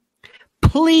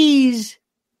 Please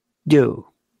do.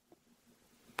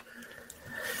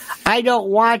 I don't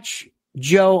watch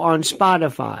Joe on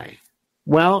Spotify.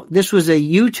 Well, this was a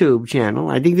YouTube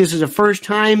channel. I think this is the first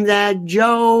time that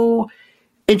Joe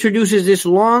introduces this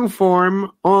long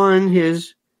form on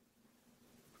his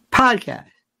podcast.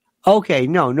 Okay,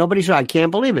 no, nobody saw it. I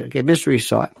can't believe it. Okay, Mystery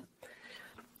saw it.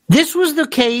 This was the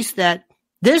case that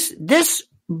this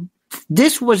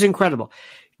was incredible.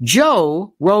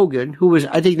 Joe Rogan, who was,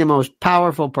 I think, the most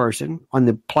powerful person on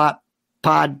the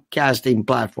podcasting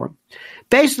platform,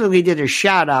 basically did a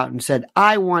shout out and said,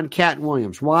 I want Cat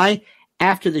Williams. Why?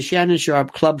 After the Shannon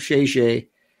Sharpe Club Shay Shay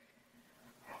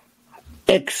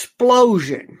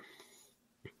explosion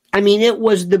I mean, it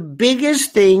was the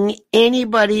biggest thing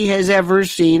anybody has ever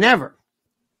seen ever.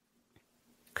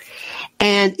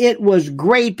 And it was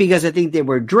great because I think they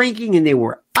were drinking and they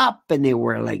were up and they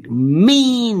were like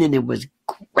mean and it was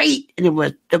great. And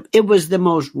it was the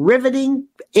most riveting.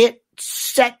 It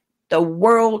set the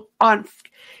world on.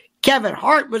 Kevin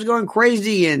Hart was going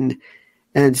crazy and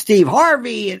Steve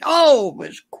Harvey and it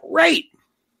was great.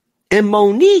 And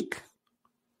Monique,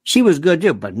 she was good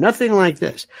too, but nothing like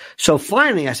this. So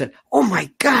finally I said, oh my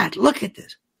God, look at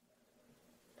this.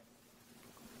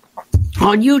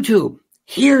 On YouTube,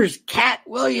 here's Cat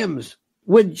Williams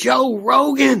with Joe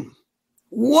Rogan.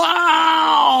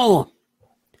 Wow.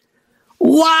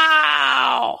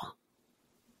 Wow.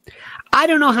 I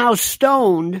don't know how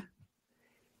stoned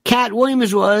Cat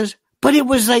Williams was, but it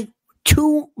was like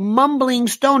two mumbling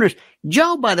stoners.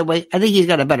 Joe, by the way, I think he's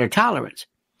got a better tolerance.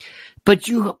 But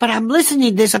I'm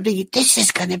listening to this, I'm thinking, this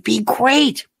is going to be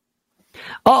great.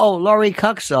 Laurie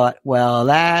Cuck saw it. Well,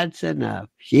 that's enough.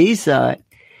 She saw it.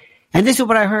 And this is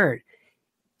what I heard.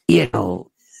 You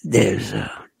know, there's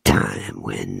a time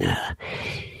when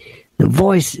the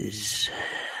voices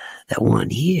that one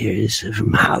hears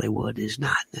from Hollywood is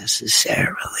not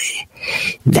necessarily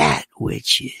that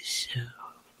which is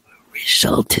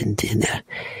resultant in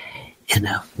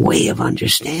a way of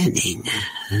understanding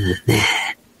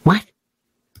that. What?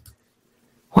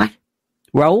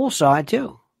 Raul saw it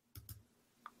too.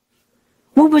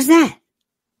 What was that?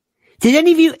 Did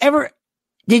any of you ever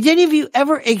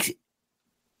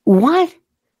what?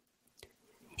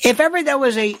 If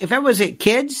ever was it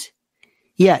kids?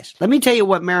 Yes. Let me tell you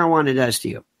what marijuana does to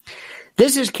you.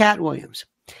 This is Cat Williams.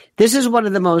 This is one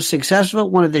of the most successful,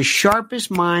 one of the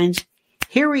sharpest minds.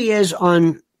 Here he is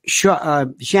on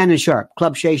Shannon Sharp,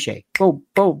 Club Shay Shay. Boom,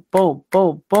 boom, boom,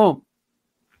 boom, boom.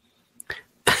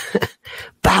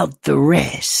 About the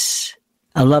rest.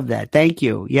 I love that. Thank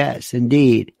you. Yes,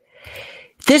 indeed.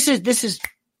 This is,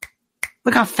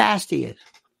 look how fast he is.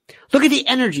 Look at the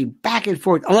energy back and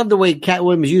forth. I love the way Cat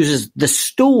Williams uses the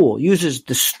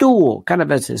stool kind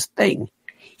of as his thing.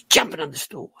 He's jumping on the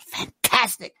stool.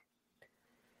 Fantastic.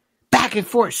 Back and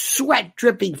forth, sweat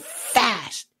dripping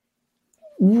fast.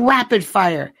 Rapid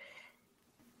fire.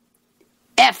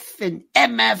 F and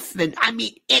MF and I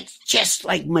mean, it's just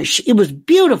like machine. It was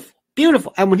beautiful,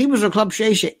 beautiful. And when he was on Club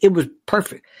Shay Shay, it was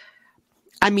perfect.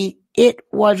 I mean, it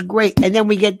was great. And then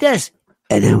we get this.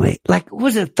 And then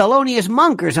was it Thelonious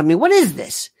Monk or something? What is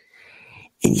this?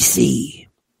 And you see,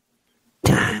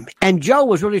 time. And Joe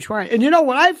was really trying. And you know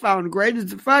what I found great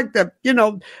is the fact that,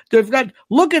 they've got,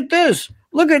 look at this.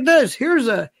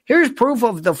 Here's proof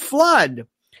of the flood.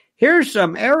 Here's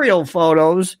some aerial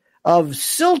photos of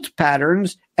silt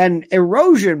patterns and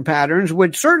erosion patterns,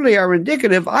 which certainly are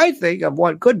indicative, I think, of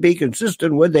what could be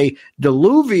consistent with a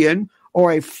diluvian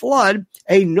or a flood,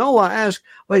 a Noah-esque.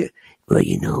 Well,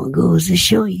 it goes to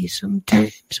show you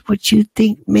sometimes what you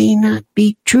think may not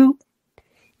be true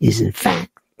is in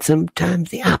fact sometimes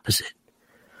the opposite.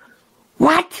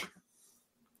 What?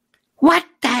 What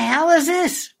the hell is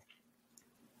this?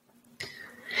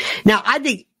 Now, I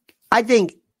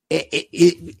think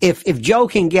if Joe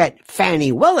can get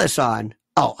Fani Willis on,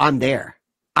 I'm there.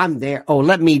 Oh,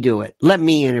 let me do it. Let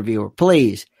me interview her,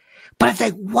 please. But it's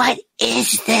like, what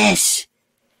is this?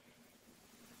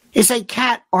 It's like,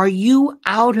 Kat, are you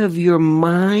out of your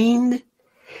mind?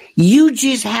 You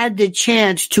just had the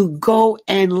chance to go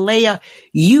and lay out.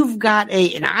 You've got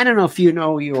and I don't know if you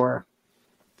know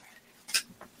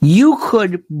you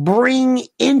could bring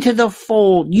into the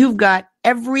fold, you've got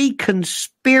every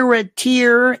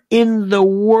conspirator in the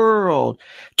world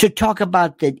to talk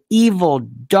about the evil,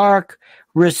 dark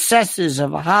recesses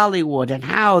of Hollywood and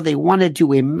how they wanted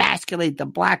to emasculate the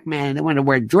black man and they wanted to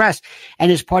wear a dress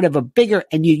and as part of a bigger,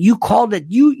 and you called it,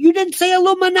 you didn't say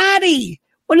Illuminati.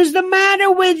 What is the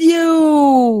matter with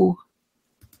you?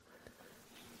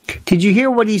 Did you hear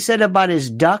what he said about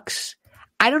his ducks?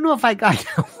 I don't know if I got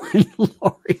that one,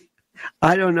 Lori.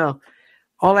 I don't know.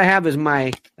 All I have is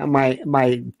my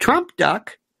Trump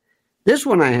duck. This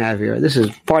one I have here. This is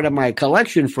part of my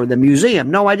collection for the museum.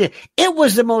 No idea. It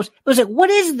was like, what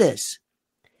is this?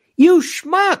 You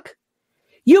schmuck.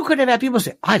 You could have had people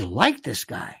say, I like this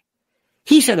guy.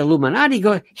 He said Illuminati.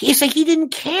 It's like he didn't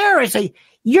care. It's like,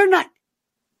 you're not.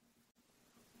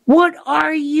 What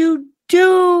are you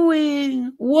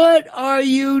doing? What are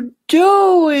you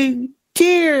doing?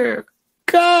 Dear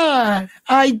God,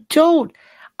 I don't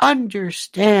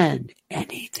understand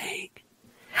anything.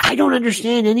 I don't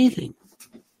understand anything.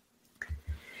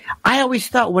 I always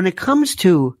thought when it comes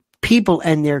to people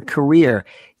and their career,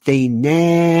 they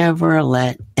never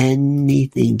let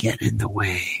anything get in the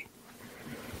way.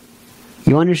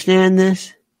 You understand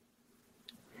this?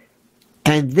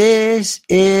 And this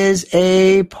is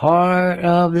a part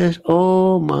of this.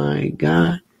 Oh my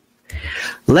God.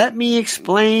 Let me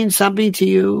explain something to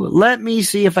you. Let me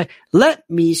see if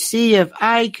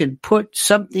I can put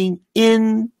something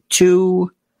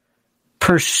into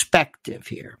perspective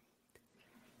here.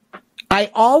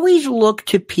 I always look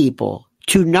to people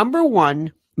to, number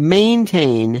one,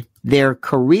 maintain their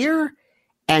career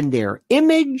and their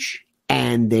image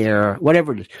and their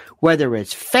whatever it is, whether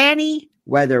it's Fani,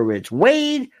 whether it's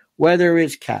Wade, whether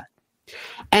it's Kat.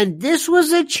 And this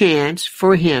was a chance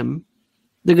for him.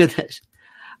 Look at this.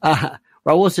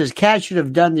 Raul says, Kat should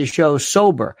have done the show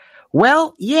sober.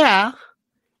 Well, yeah.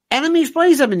 And let me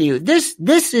explain something to you. This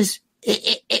is,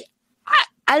 I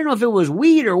don't know if it was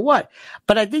weed or what,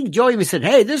 but I think Joe even said,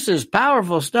 hey, this is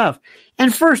powerful stuff.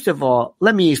 And first of all,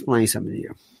 let me explain something to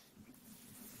you.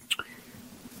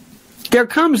 There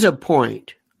comes a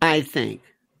point, I think,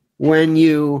 when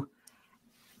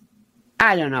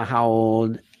I don't know how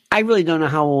old, I really don't know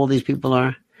how old these people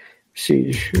are.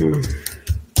 See,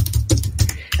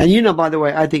 and by the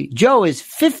way, I think Joe is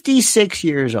 56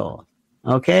 years old,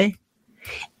 okay?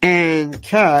 And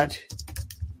Cat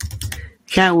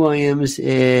Williams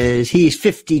he's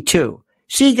 52.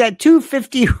 So you got two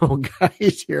 50-year-old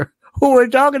guys here who are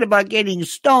talking about getting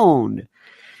stoned.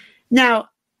 Now,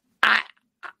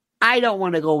 I don't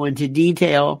want to go into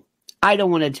detail. I don't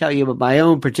want to tell you about my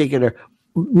own particular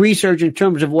research in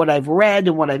terms of what I've read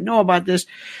and what I know about this.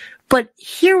 But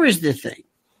here is the thing.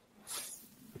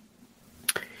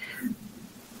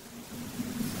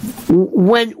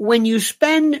 When you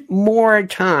spend more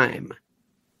time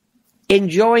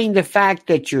enjoying the fact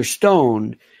that you're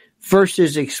stoned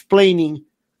versus explaining,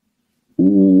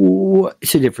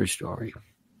 it's a different story.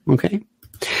 Okay?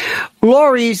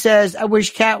 Lori says, I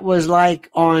wish Kat was like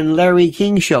on Larry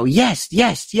King's show. Yes.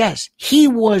 He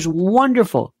was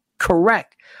wonderful.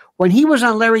 Correct. When he was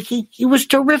on Larry King, he was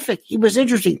terrific. He was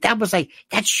interesting.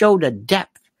 That showed a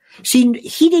depth. See,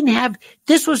 he didn't have,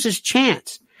 this was his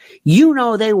chance. They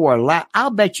were,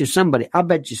 I'll bet you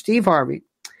Steve Harvey.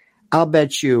 I'll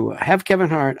bet you have Kevin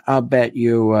Hart. I'll bet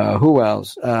you, who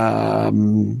else?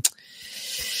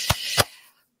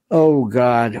 Oh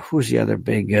God, who's the other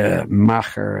big,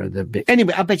 Macher,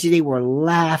 anyway, I'll bet you they were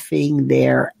laughing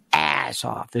their ass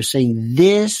off. They're saying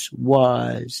this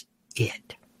was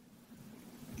it.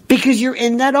 Because you're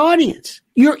in that audience.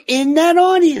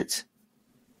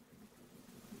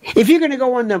 If you're going to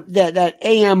go on that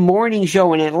AM morning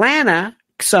show in Atlanta,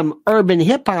 some urban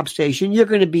hip hop station, you're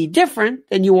going to be different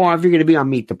than you are if you're going to be on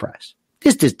Meet the Press.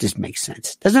 This makes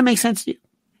sense. Doesn't it make sense to you?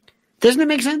 Doesn't it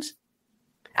make sense?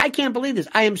 I can't believe this.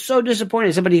 I am so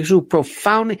disappointed. Somebody who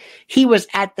profoundly, he was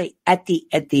at the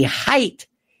height.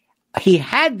 He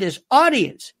had this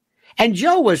audience, and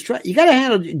Joe was you got to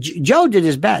handle. Joe did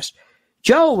his best.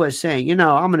 Joe was saying,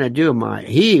 I'm going to do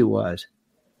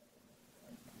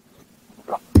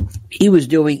he was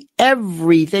doing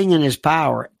everything in his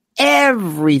power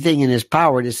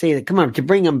to say that, come on, to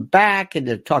bring him back and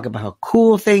to talk about how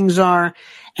cool things are.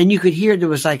 And you could hear there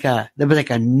was like a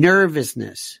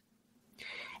nervousness.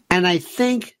 And I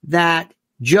think that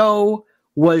Joe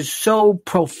was so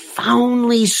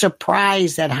profoundly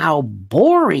surprised at how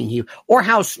boring or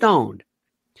how stoned.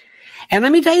 And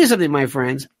let me tell you something, my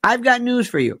friends. I've got news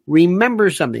for you. Remember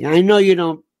something. I know you're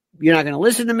not going to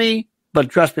listen to me, but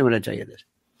trust me when I tell you this.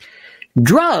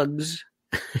 Drugs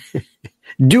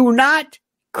do not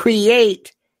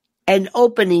create an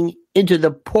opening into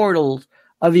the portals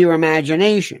of your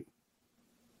imagination.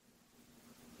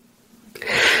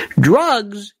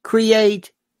 Drugs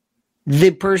create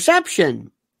the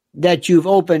perception that you've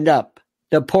opened up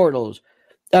the portals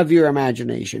of your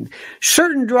imagination.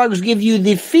 Certain drugs give you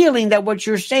the feeling that what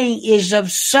you're saying is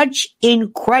of such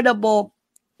incredible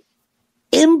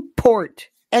import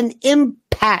and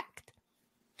impact.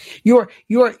 You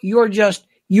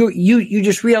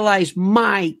just realize,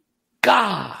 my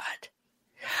God,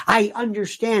 I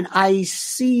understand, I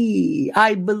see,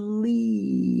 I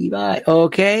believe.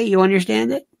 Okay, you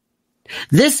understand it?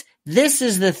 This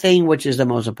is the thing which is the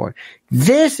most important.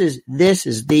 This is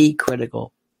the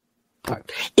critical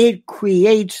part. It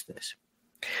creates this.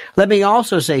 Let me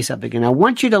also say something, and I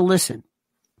want you to listen.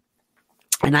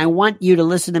 And I want you to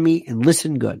listen to me and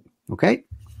listen good, okay?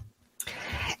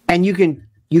 And you can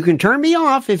turn me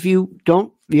off if you're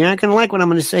not going to like what I'm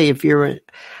going to say.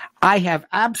 I have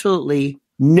absolutely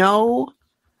no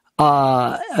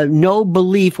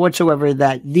belief whatsoever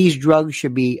that these drugs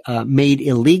should be made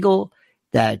illegal,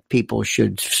 that people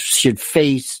should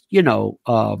face, jail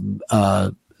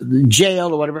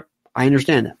or whatever. I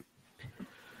understand that.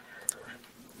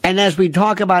 And as we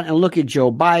talk about and look at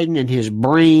Joe Biden and his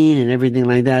brain and everything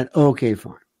like that, okay,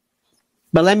 fine.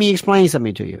 But let me explain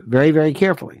something to you very, very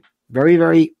carefully, very,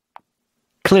 very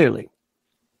clearly.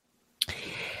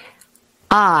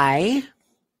 I'm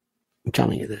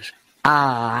telling you this.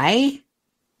 I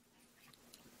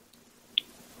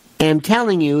am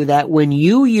telling you that when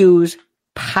you use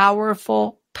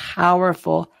powerful,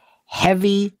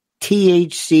 heavy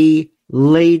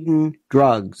THC-laden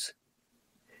drugs,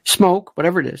 smoke,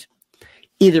 whatever it is,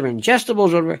 either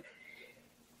ingestibles or whatever,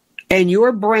 and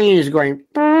your brain is going,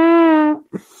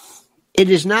 it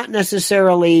is not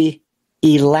necessarily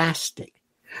elastic,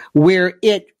 where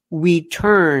it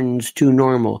returns to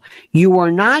normal. You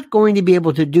are not going to be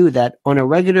able to do that on a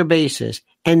regular basis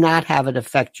and not have it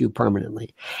affect you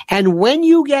permanently. And when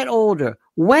you get older,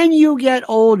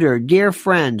 dear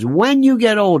friends, when you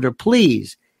get older,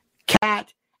 please,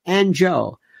 Kat and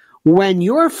Joe, when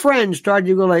your friends start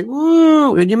to go like,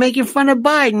 ooh, and you're making fun of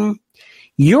Biden,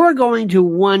 you're going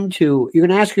to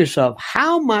ask yourself,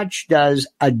 how much does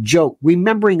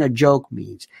remembering a joke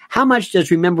means? How much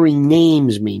does remembering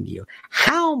names mean to you?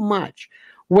 How much,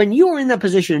 when you're in that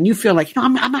position and you feel like,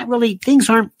 I'm not really, things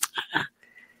aren't,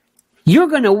 you're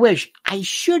going to wish I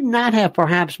should not have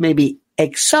perhaps maybe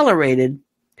accelerated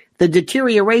the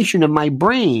deterioration of my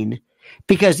brain,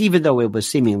 because even though it was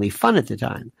seemingly fun at the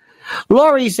time.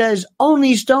 Lori says,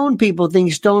 only stoned people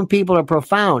think stoned people are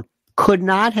profound. Could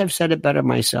not have said it better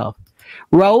myself.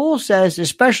 Raul says,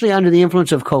 especially under the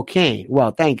influence of cocaine.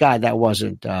 Well, thank God that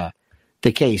wasn't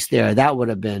the case there. That would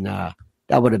have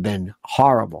been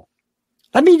horrible.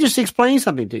 Let me just explain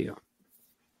something to you.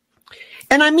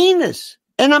 And I mean this.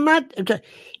 And I'm not,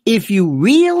 if you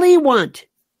really want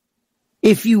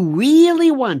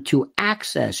to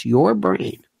access your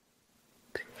brain,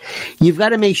 you've got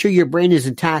to make sure your brain is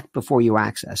intact before you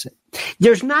access it.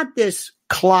 There's not this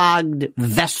clogged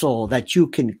vessel that you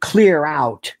can clear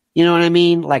out. You know what I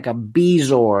mean? Like a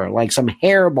Bezor, like some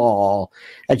hairball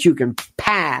that you can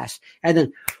pass. And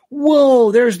then,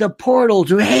 whoa, there's the portal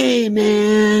to, hey,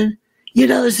 man,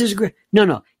 this is great.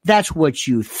 No, that's what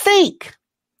you think.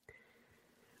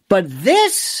 But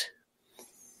this,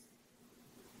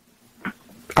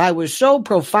 I was so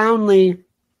profoundly,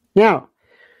 now,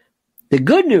 the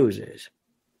good news is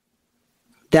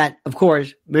that, of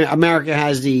course, America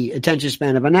has the attention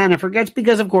span of a banana forgets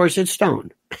because, of course, it's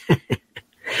stoned.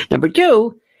 Number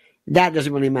two, that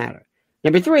doesn't really matter.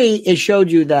 Number three, it showed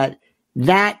you that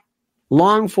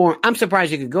long form, I'm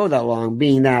surprised you could go that long,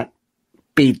 being that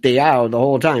beat the out the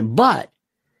whole time. But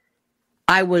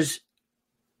I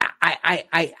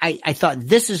thought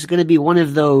this is going to be one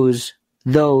of those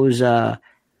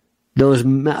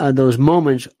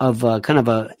moments of kind of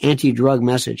a anti-drug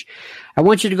message. I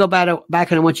want you to go back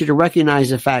and I want you to recognize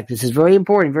the fact. This is very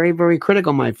important, very, very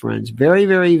critical, my friends. Very,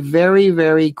 very, very,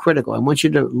 very critical. I want you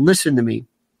to listen to me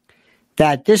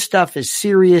that this stuff is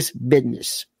serious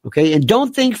business. Okay. And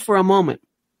don't think for a moment,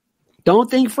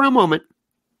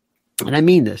 and I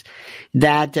mean this,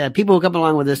 that people who come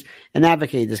along with this and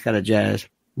advocate this kind of jazz.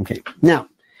 Okay. Now,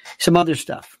 some other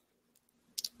stuff.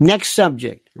 Next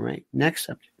subject, right? Next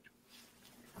subject.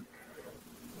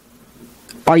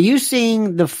 Are you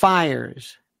seeing the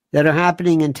fires that are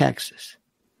happening in Texas?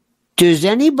 Does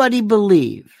anybody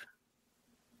believe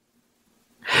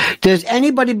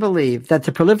that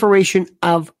the proliferation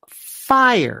of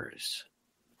fires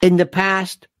in the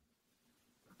past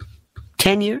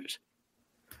 10 years,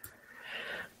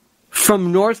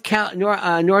 from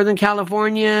Northern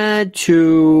California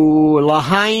to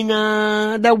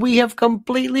Lahaina, that we have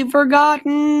completely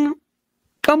forgotten?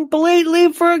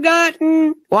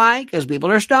 Why? Because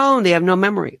people are stoned. They have no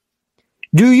memory.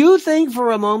 Do you think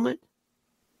for a moment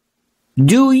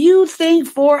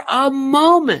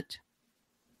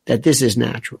that this is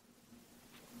natural?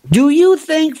 Do you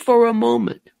think for a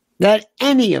moment that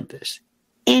any of this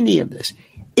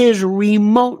is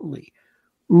remotely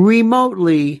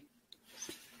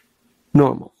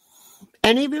normal?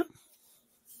 Any of you?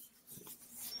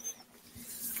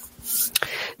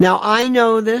 Now, I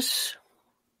know this.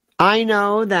 I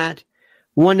know that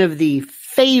one of the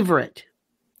favorite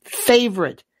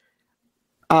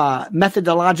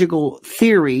methodological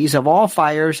theories of all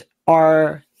fires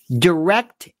are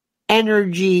direct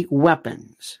energy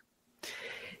weapons.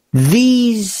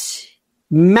 These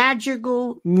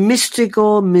magical,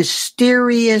 mystical,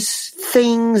 mysterious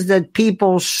things that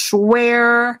people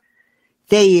swear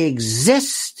they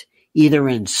exist, either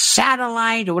in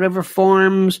satellite or whatever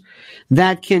forms,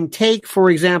 that can take, for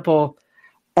example,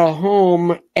 a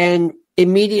home and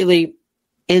immediately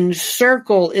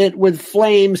encircle it with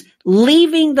flames,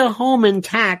 leaving the home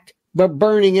intact, but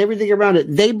burning everything around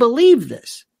it. They believe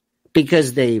this.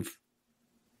 because they've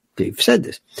said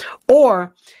this,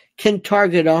 or can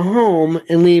target a home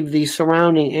and leave the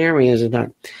surrounding areas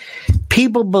intact.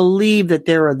 People believe that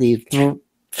there are these.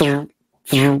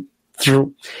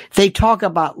 They talk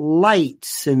about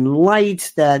lights and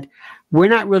lights that we're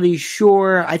not really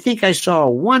sure. I think I saw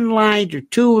one light or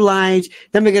two lights.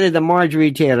 Then we get to the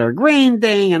Marjorie Taylor Greene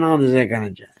thing and all this that kind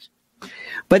of jazz.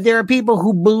 But there are people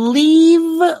who believe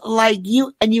like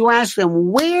you, and you ask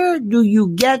them, where do you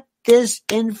get this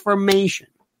information?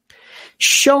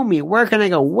 Show me. Where can I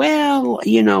go? Well,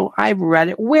 I've read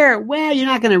it. Where? Well, you're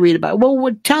not going to read about it.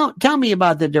 Well, tell me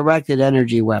about the directed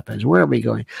energy weapons. Where are we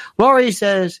going? Lori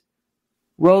says,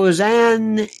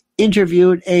 Roseanne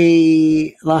interviewed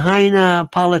a Lahaina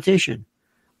politician.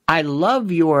 I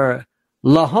love your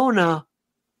Lahona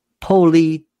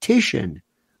politician.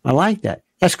 I like that.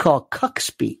 That's called cuck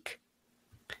speak.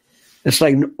 It's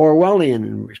like Orwellian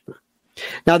in response.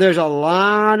 Now, there's a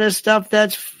lot of stuff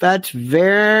that's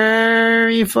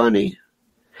very funny,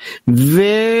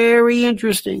 very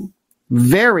interesting,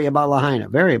 very about Lahaina,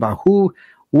 very about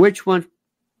which one.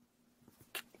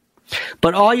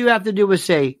 But all you have to do is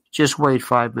say, just wait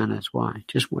 5 minutes. Why?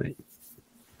 Just wait.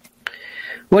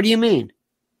 What do you mean?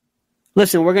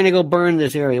 Listen, we're going to go burn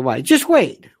this area. Why? Just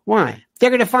wait. Why?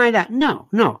 They're going to find out. No.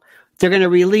 They're going to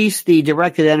release the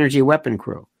directed energy weapon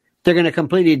crew. They're going to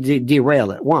completely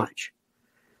derail it. Watch.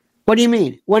 What do you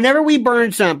mean? Whenever we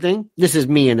burn something, this is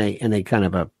me in a kind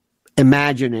of a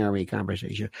imaginary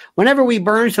conversation. Whenever we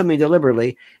burn something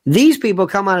deliberately, these people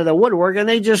come out of the woodwork and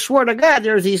they just swear to God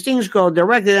there's these things called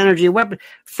directed energy weapon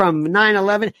from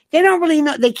 9/11. They don't really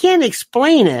know. They can't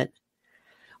explain it,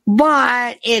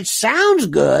 but it sounds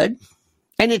good.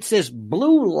 And it's this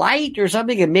blue light or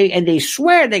something, and they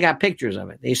swear they got pictures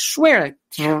of it. They swear,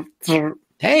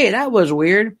 hey, that was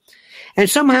weird. And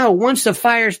somehow once the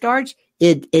fire starts,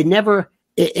 it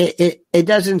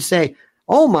doesn't say,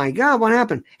 oh my God, what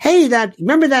happened? Hey,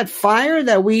 remember that fire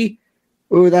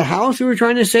or the house we were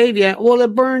trying to save? Yeah, well,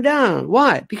 it burned down.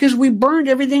 Why? Because we burned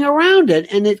everything around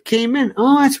it and it came in.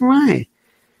 Oh, that's right.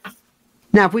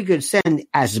 Now, if we could send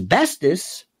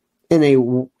asbestos in a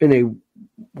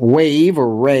wave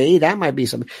or ray, that might be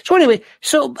something. So anyway,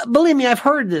 believe me, I've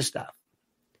heard this stuff.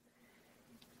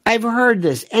 I've heard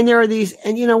this. And there are these,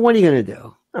 and what are you going to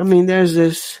do? I mean, there's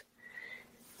this.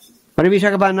 Whenever you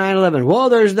talk about 9/11, well,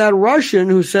 there's that Russian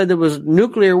who said there was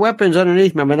nuclear weapons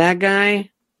underneath. Remember that guy?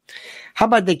 How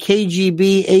about the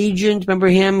KGB agent? Remember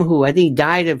him who I think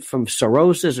died from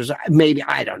cirrhosis or something? Maybe,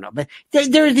 I don't know. But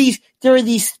there are these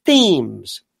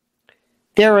themes.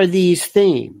 There are these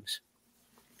themes.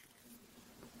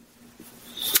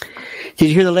 Did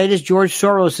you hear the latest? George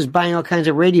Soros is buying all kinds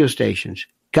of radio stations.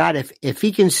 God, if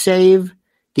he can save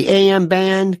the AM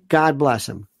band, God bless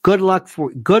him. Good luck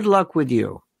with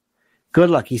you. Good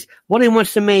luck. He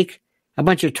wants to make a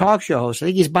bunch of talk show hosts. I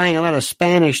think he's buying a lot of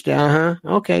Spanish.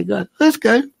 Okay, good. That's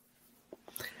good.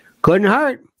 Couldn't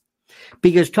hurt.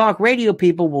 Because talk radio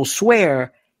people will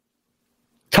swear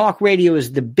talk radio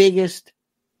is the biggest,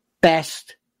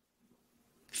 best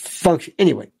function.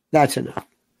 Anyway, that's enough.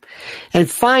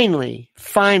 And finally,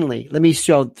 let me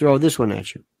throw this one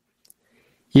at you.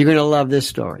 You're going to love this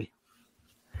story.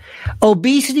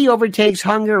 Obesity overtakes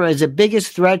hunger as the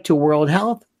biggest threat to world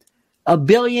health. $1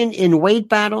 billion in weight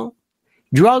battle.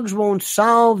 Drugs won't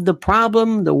solve the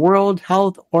problem, the World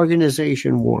Health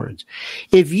Organization warns.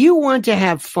 If you want to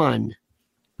have fun,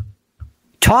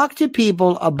 talk to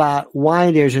people about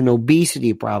why there's an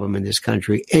obesity problem in this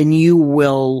country, and you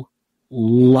will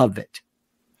love it.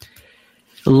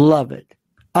 Love it.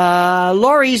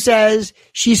 Lori says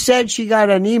she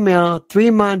got an email 3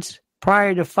 months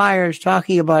prior to fires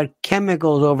talking about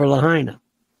chemicals over Lahaina.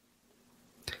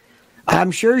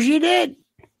 I'm sure she did.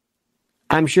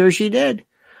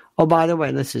 Oh, by the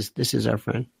way, this is our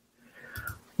friend.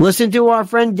 Listen to our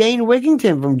friend Dane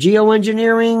Wigington from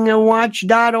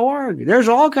geoengineeringwatch.org. There's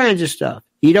all kinds of stuff.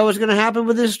 You know what's going to happen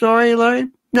with this story, Larry?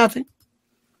 Nothing.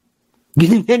 You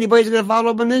think anybody's going to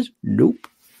follow up on this? Nope.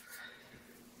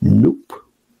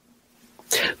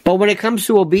 But when it comes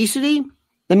to obesity,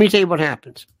 let me tell you what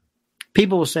happens.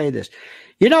 People will say this.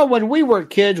 When we were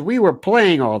kids, we were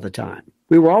playing all the time.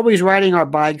 We were always riding our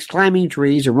bikes, climbing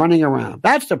trees, and running around.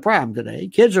 That's the problem today.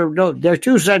 Kids they're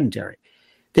too sedentary.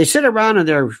 They sit around on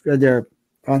their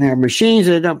machines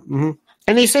and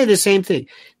they say the same thing.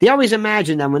 They always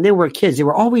imagine that when they were kids, they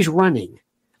were always running.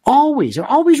 They're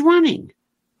always running.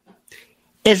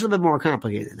 It's a little bit more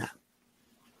complicated than that.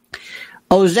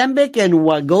 Ozempic and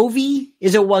Wegovy.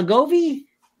 Is it Wegovy?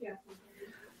 Yeah.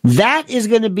 That is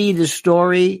going to be the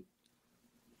story,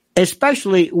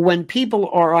 especially when people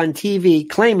are on TV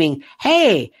claiming,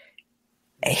 hey,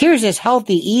 here's this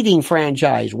healthy eating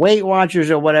franchise, Weight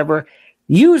Watchers or whatever.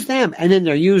 Use them. And then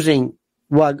they're using,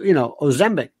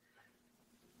 Ozempic.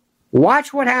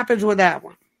 Watch what happens with that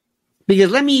one.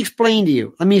 Because let me explain to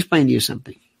you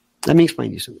something.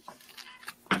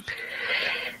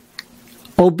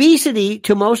 Obesity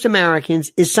to most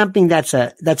Americans is something that's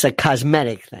a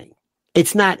cosmetic thing.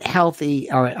 It's not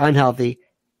healthy or unhealthy.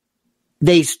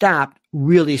 They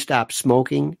really stopped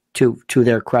smoking to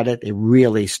their credit. They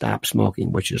really stopped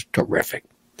smoking, which is terrific.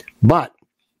 But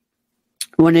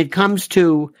when it comes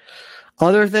to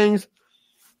other things,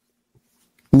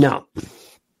 not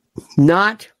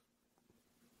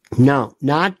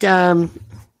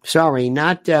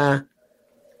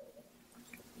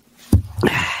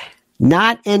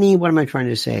any, what am I trying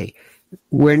to say?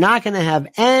 We're not going to have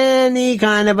any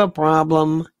kind of a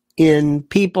problem in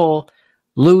people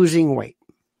losing weight.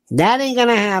 That ain't going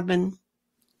to happen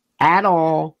at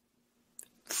all.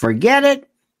 Forget it.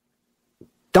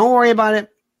 Don't worry about it.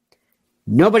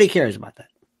 Nobody cares about that.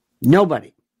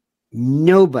 Nobody.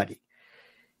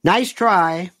 Nice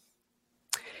try.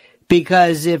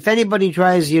 Because if anybody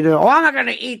tries I'm not going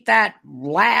to eat that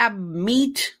lab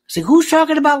meat. Say, who's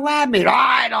talking about lab meat?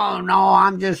 I don't know.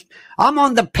 I'm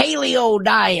on the paleo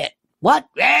diet. What?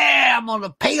 Yeah, I'm on the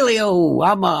paleo.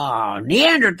 I'm a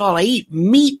Neanderthal. I eat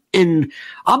meat, and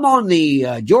I'm on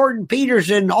the Jordan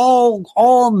Peterson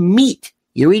all meat.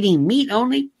 You're eating meat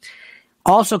only?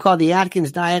 Also called the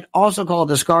Atkins diet, also called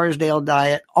the Scarsdale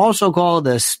diet, also called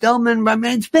the Stillman. I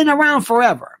mean, it's been around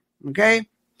forever. Okay?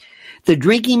 The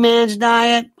drinking man's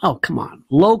diet. Oh, come on.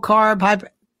 Low carb,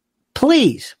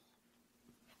 please.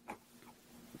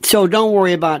 So don't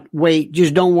worry about weight.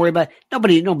 Just don't worry about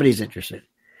nobody's interested.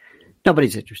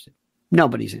 Nobody's interested.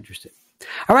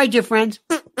 All right, dear friends.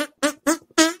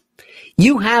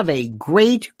 You have a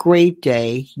great, great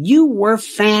day. You were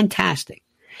fantastic.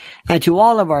 And to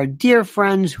all of our dear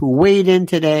friends who weighed in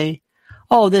today,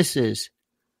 this is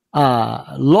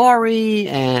Lori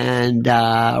and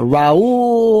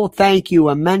Raul, thank you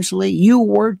immensely. You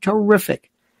were terrific.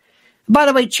 By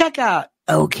the way, check out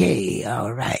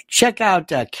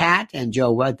Kat and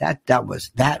Joe. That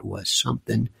was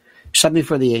something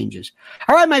for the ages.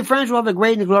 All right, my friends, we'll have a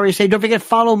great and glorious day. Don't forget,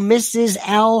 follow Mrs.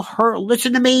 L.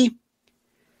 Listen to me.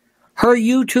 Her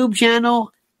YouTube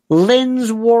channel,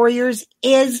 Lynn's Warriors,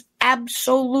 is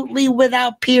absolutely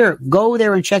without peer. Go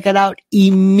there and check it out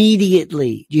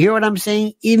immediately. Do you hear what I'm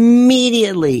saying?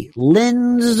 Immediately.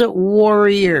 Lynn's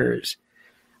Warriors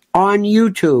on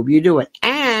YouTube. You do it.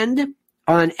 And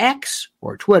on X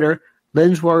or Twitter,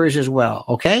 Lynn's Warriors as well.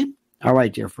 Okay? All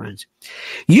right, dear friends.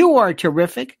 You are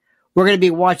terrific. We're going to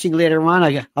be watching later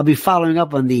on. I'll be following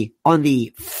up on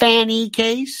the Fani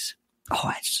case. Oh,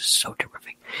 that's just so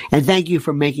terrific. And thank you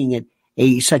for making it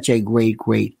such a great,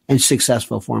 great and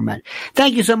successful format.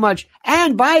 Thank you so much.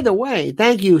 And by the way,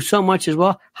 thank you so much as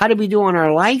well. How did we do on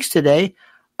our likes today?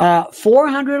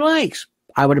 400 likes.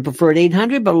 I would have preferred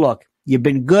 800, but look, you've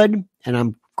been good, and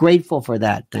I'm grateful for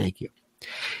that. Thank you.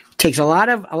 It takes a lot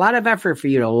of effort for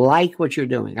you to like what you're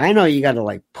doing. I know you got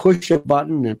to push a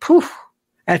button and poof,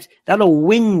 that'll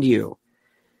wind you.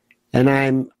 And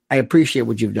I appreciate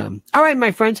what you've done. All right,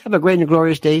 my friends, have a great and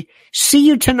glorious day. See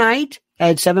you tonight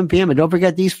at 7 p.m. And don't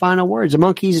forget these final words. The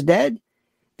monkey's dead.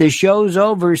 The show's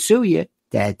over. Sue you.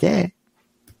 Da-da.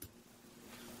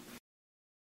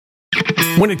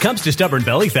 When it comes to stubborn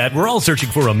belly fat, we're all searching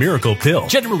for a miracle pill.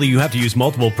 Generally, you have to use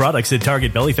multiple products that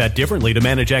target belly fat differently to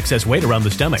manage excess weight around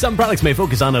the stomach. Some products may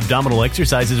focus on abdominal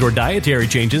exercises or dietary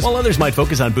changes, while others might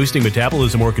focus on boosting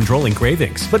metabolism or controlling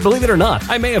cravings. But believe it or not,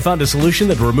 I may have found a solution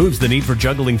that removes the need for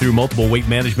juggling through multiple weight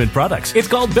management products. It's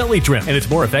called Belly Trim, and it's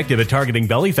more effective at targeting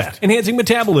belly fat, enhancing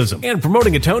metabolism, and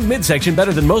promoting a toned midsection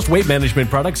better than most weight management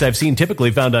products I've seen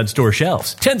typically found on store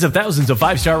shelves. Tens of thousands of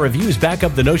 5-star reviews back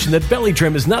up the notion that Belly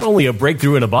Trim is not only a breakthrough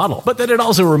in a bottle, but that it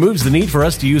also removes the need for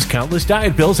us to use countless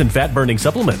diet pills and fat-burning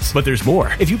supplements. But there's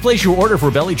more. If you place your order for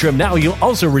Belly Trim now, you'll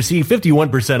also receive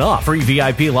 51% off, free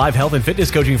VIP live health and fitness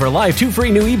coaching for life, 2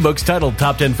 free new ebooks titled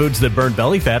Top 10 Foods That Burn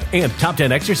Belly Fat and Top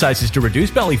 10 Exercises to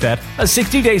Reduce Belly Fat, a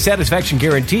 60-day satisfaction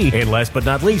guarantee, and last but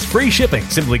not least, free shipping.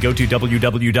 Simply go to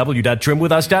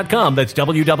www.trimwithus.com. That's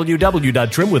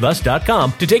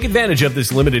www.trimwithus.com to take advantage of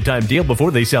this limited time deal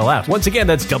before they sell out. Once again,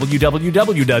 that's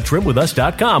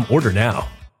www.trimwithus.com. Order now.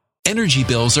 Energy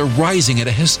bills are rising at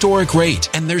a historic rate,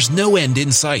 and there's no end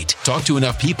in sight. Talk to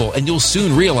enough people and you'll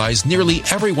soon realize nearly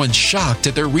everyone's shocked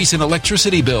at their recent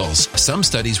electricity bills. Some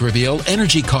studies reveal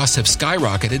energy costs have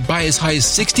skyrocketed by as high as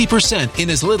 60%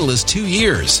 in as little as 2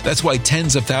 years. That's why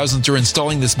tens of thousands are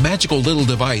installing this magical little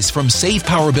device from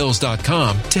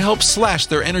SavePowerBills.com to help slash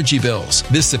their energy bills.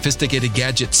 This sophisticated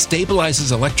gadget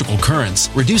stabilizes electrical currents,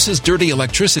 reduces dirty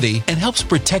electricity, and helps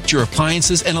protect your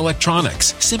appliances and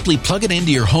electronics. Simply plug it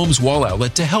into your home's wall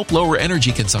outlet to help lower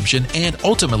energy consumption and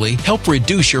ultimately help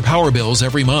reduce your power bills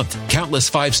every month. Countless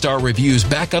 5-star reviews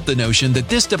back up the notion that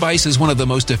this device is one of the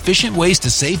most efficient ways to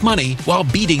save money while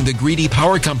beating the greedy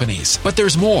power companies. But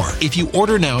there's more. If you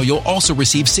order now, you'll also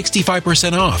receive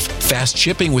 65% off, fast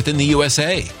shipping within the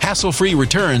USA, hassle-free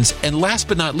returns, and last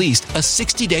but not least, a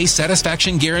 60-day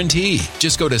satisfaction guarantee.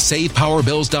 Just go to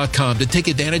SavePowerBills.com to take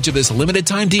advantage of this limited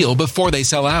time deal before they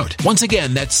sell out. Once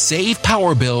again, that's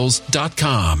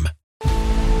SavePowerBills.com.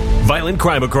 Violent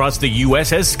crime across the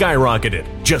U.S. has skyrocketed.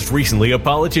 Just recently, a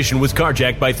politician was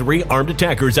carjacked by 3 armed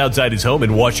attackers outside his home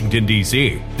in Washington,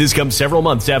 D.C. This comes several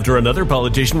months after another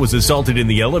politician was assaulted in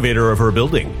the elevator of her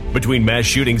building. Between mass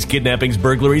shootings, kidnappings,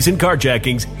 burglaries, and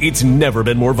carjackings, it's never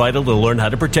been more vital to learn how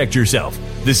to protect yourself.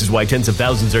 This is why tens of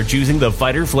thousands are choosing the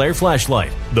Fighter Flare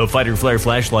flashlight. The Fighter Flare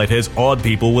flashlight has awed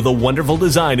people with a wonderful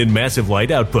design and massive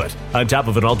light output. On top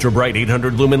of an ultra-bright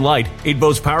 800-lumen light, it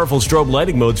boasts powerful strobe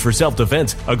lighting modes for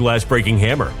self-defense, a glass-breaking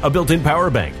hammer, a built-in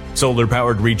power bank,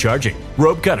 solar-powered recharging,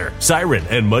 rope cutter, siren,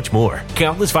 and much more.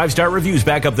 Countless 5-star reviews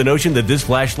back up the notion that this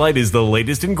flashlight is the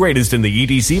latest and greatest in the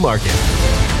EDC market.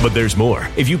 But there's more.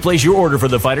 If you place your order for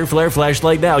the Fighter Flare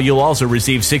flashlight now, you'll also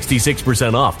receive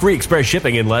 66% off, free express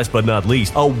shipping, and last but not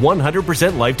least, a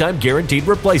 100% lifetime guaranteed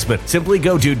replacement. Simply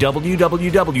go to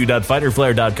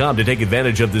www.fighterflare.com to take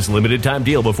advantage of this limited time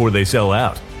deal before they sell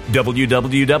out.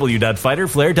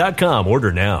 www.fighterflare.com.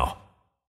 Order now.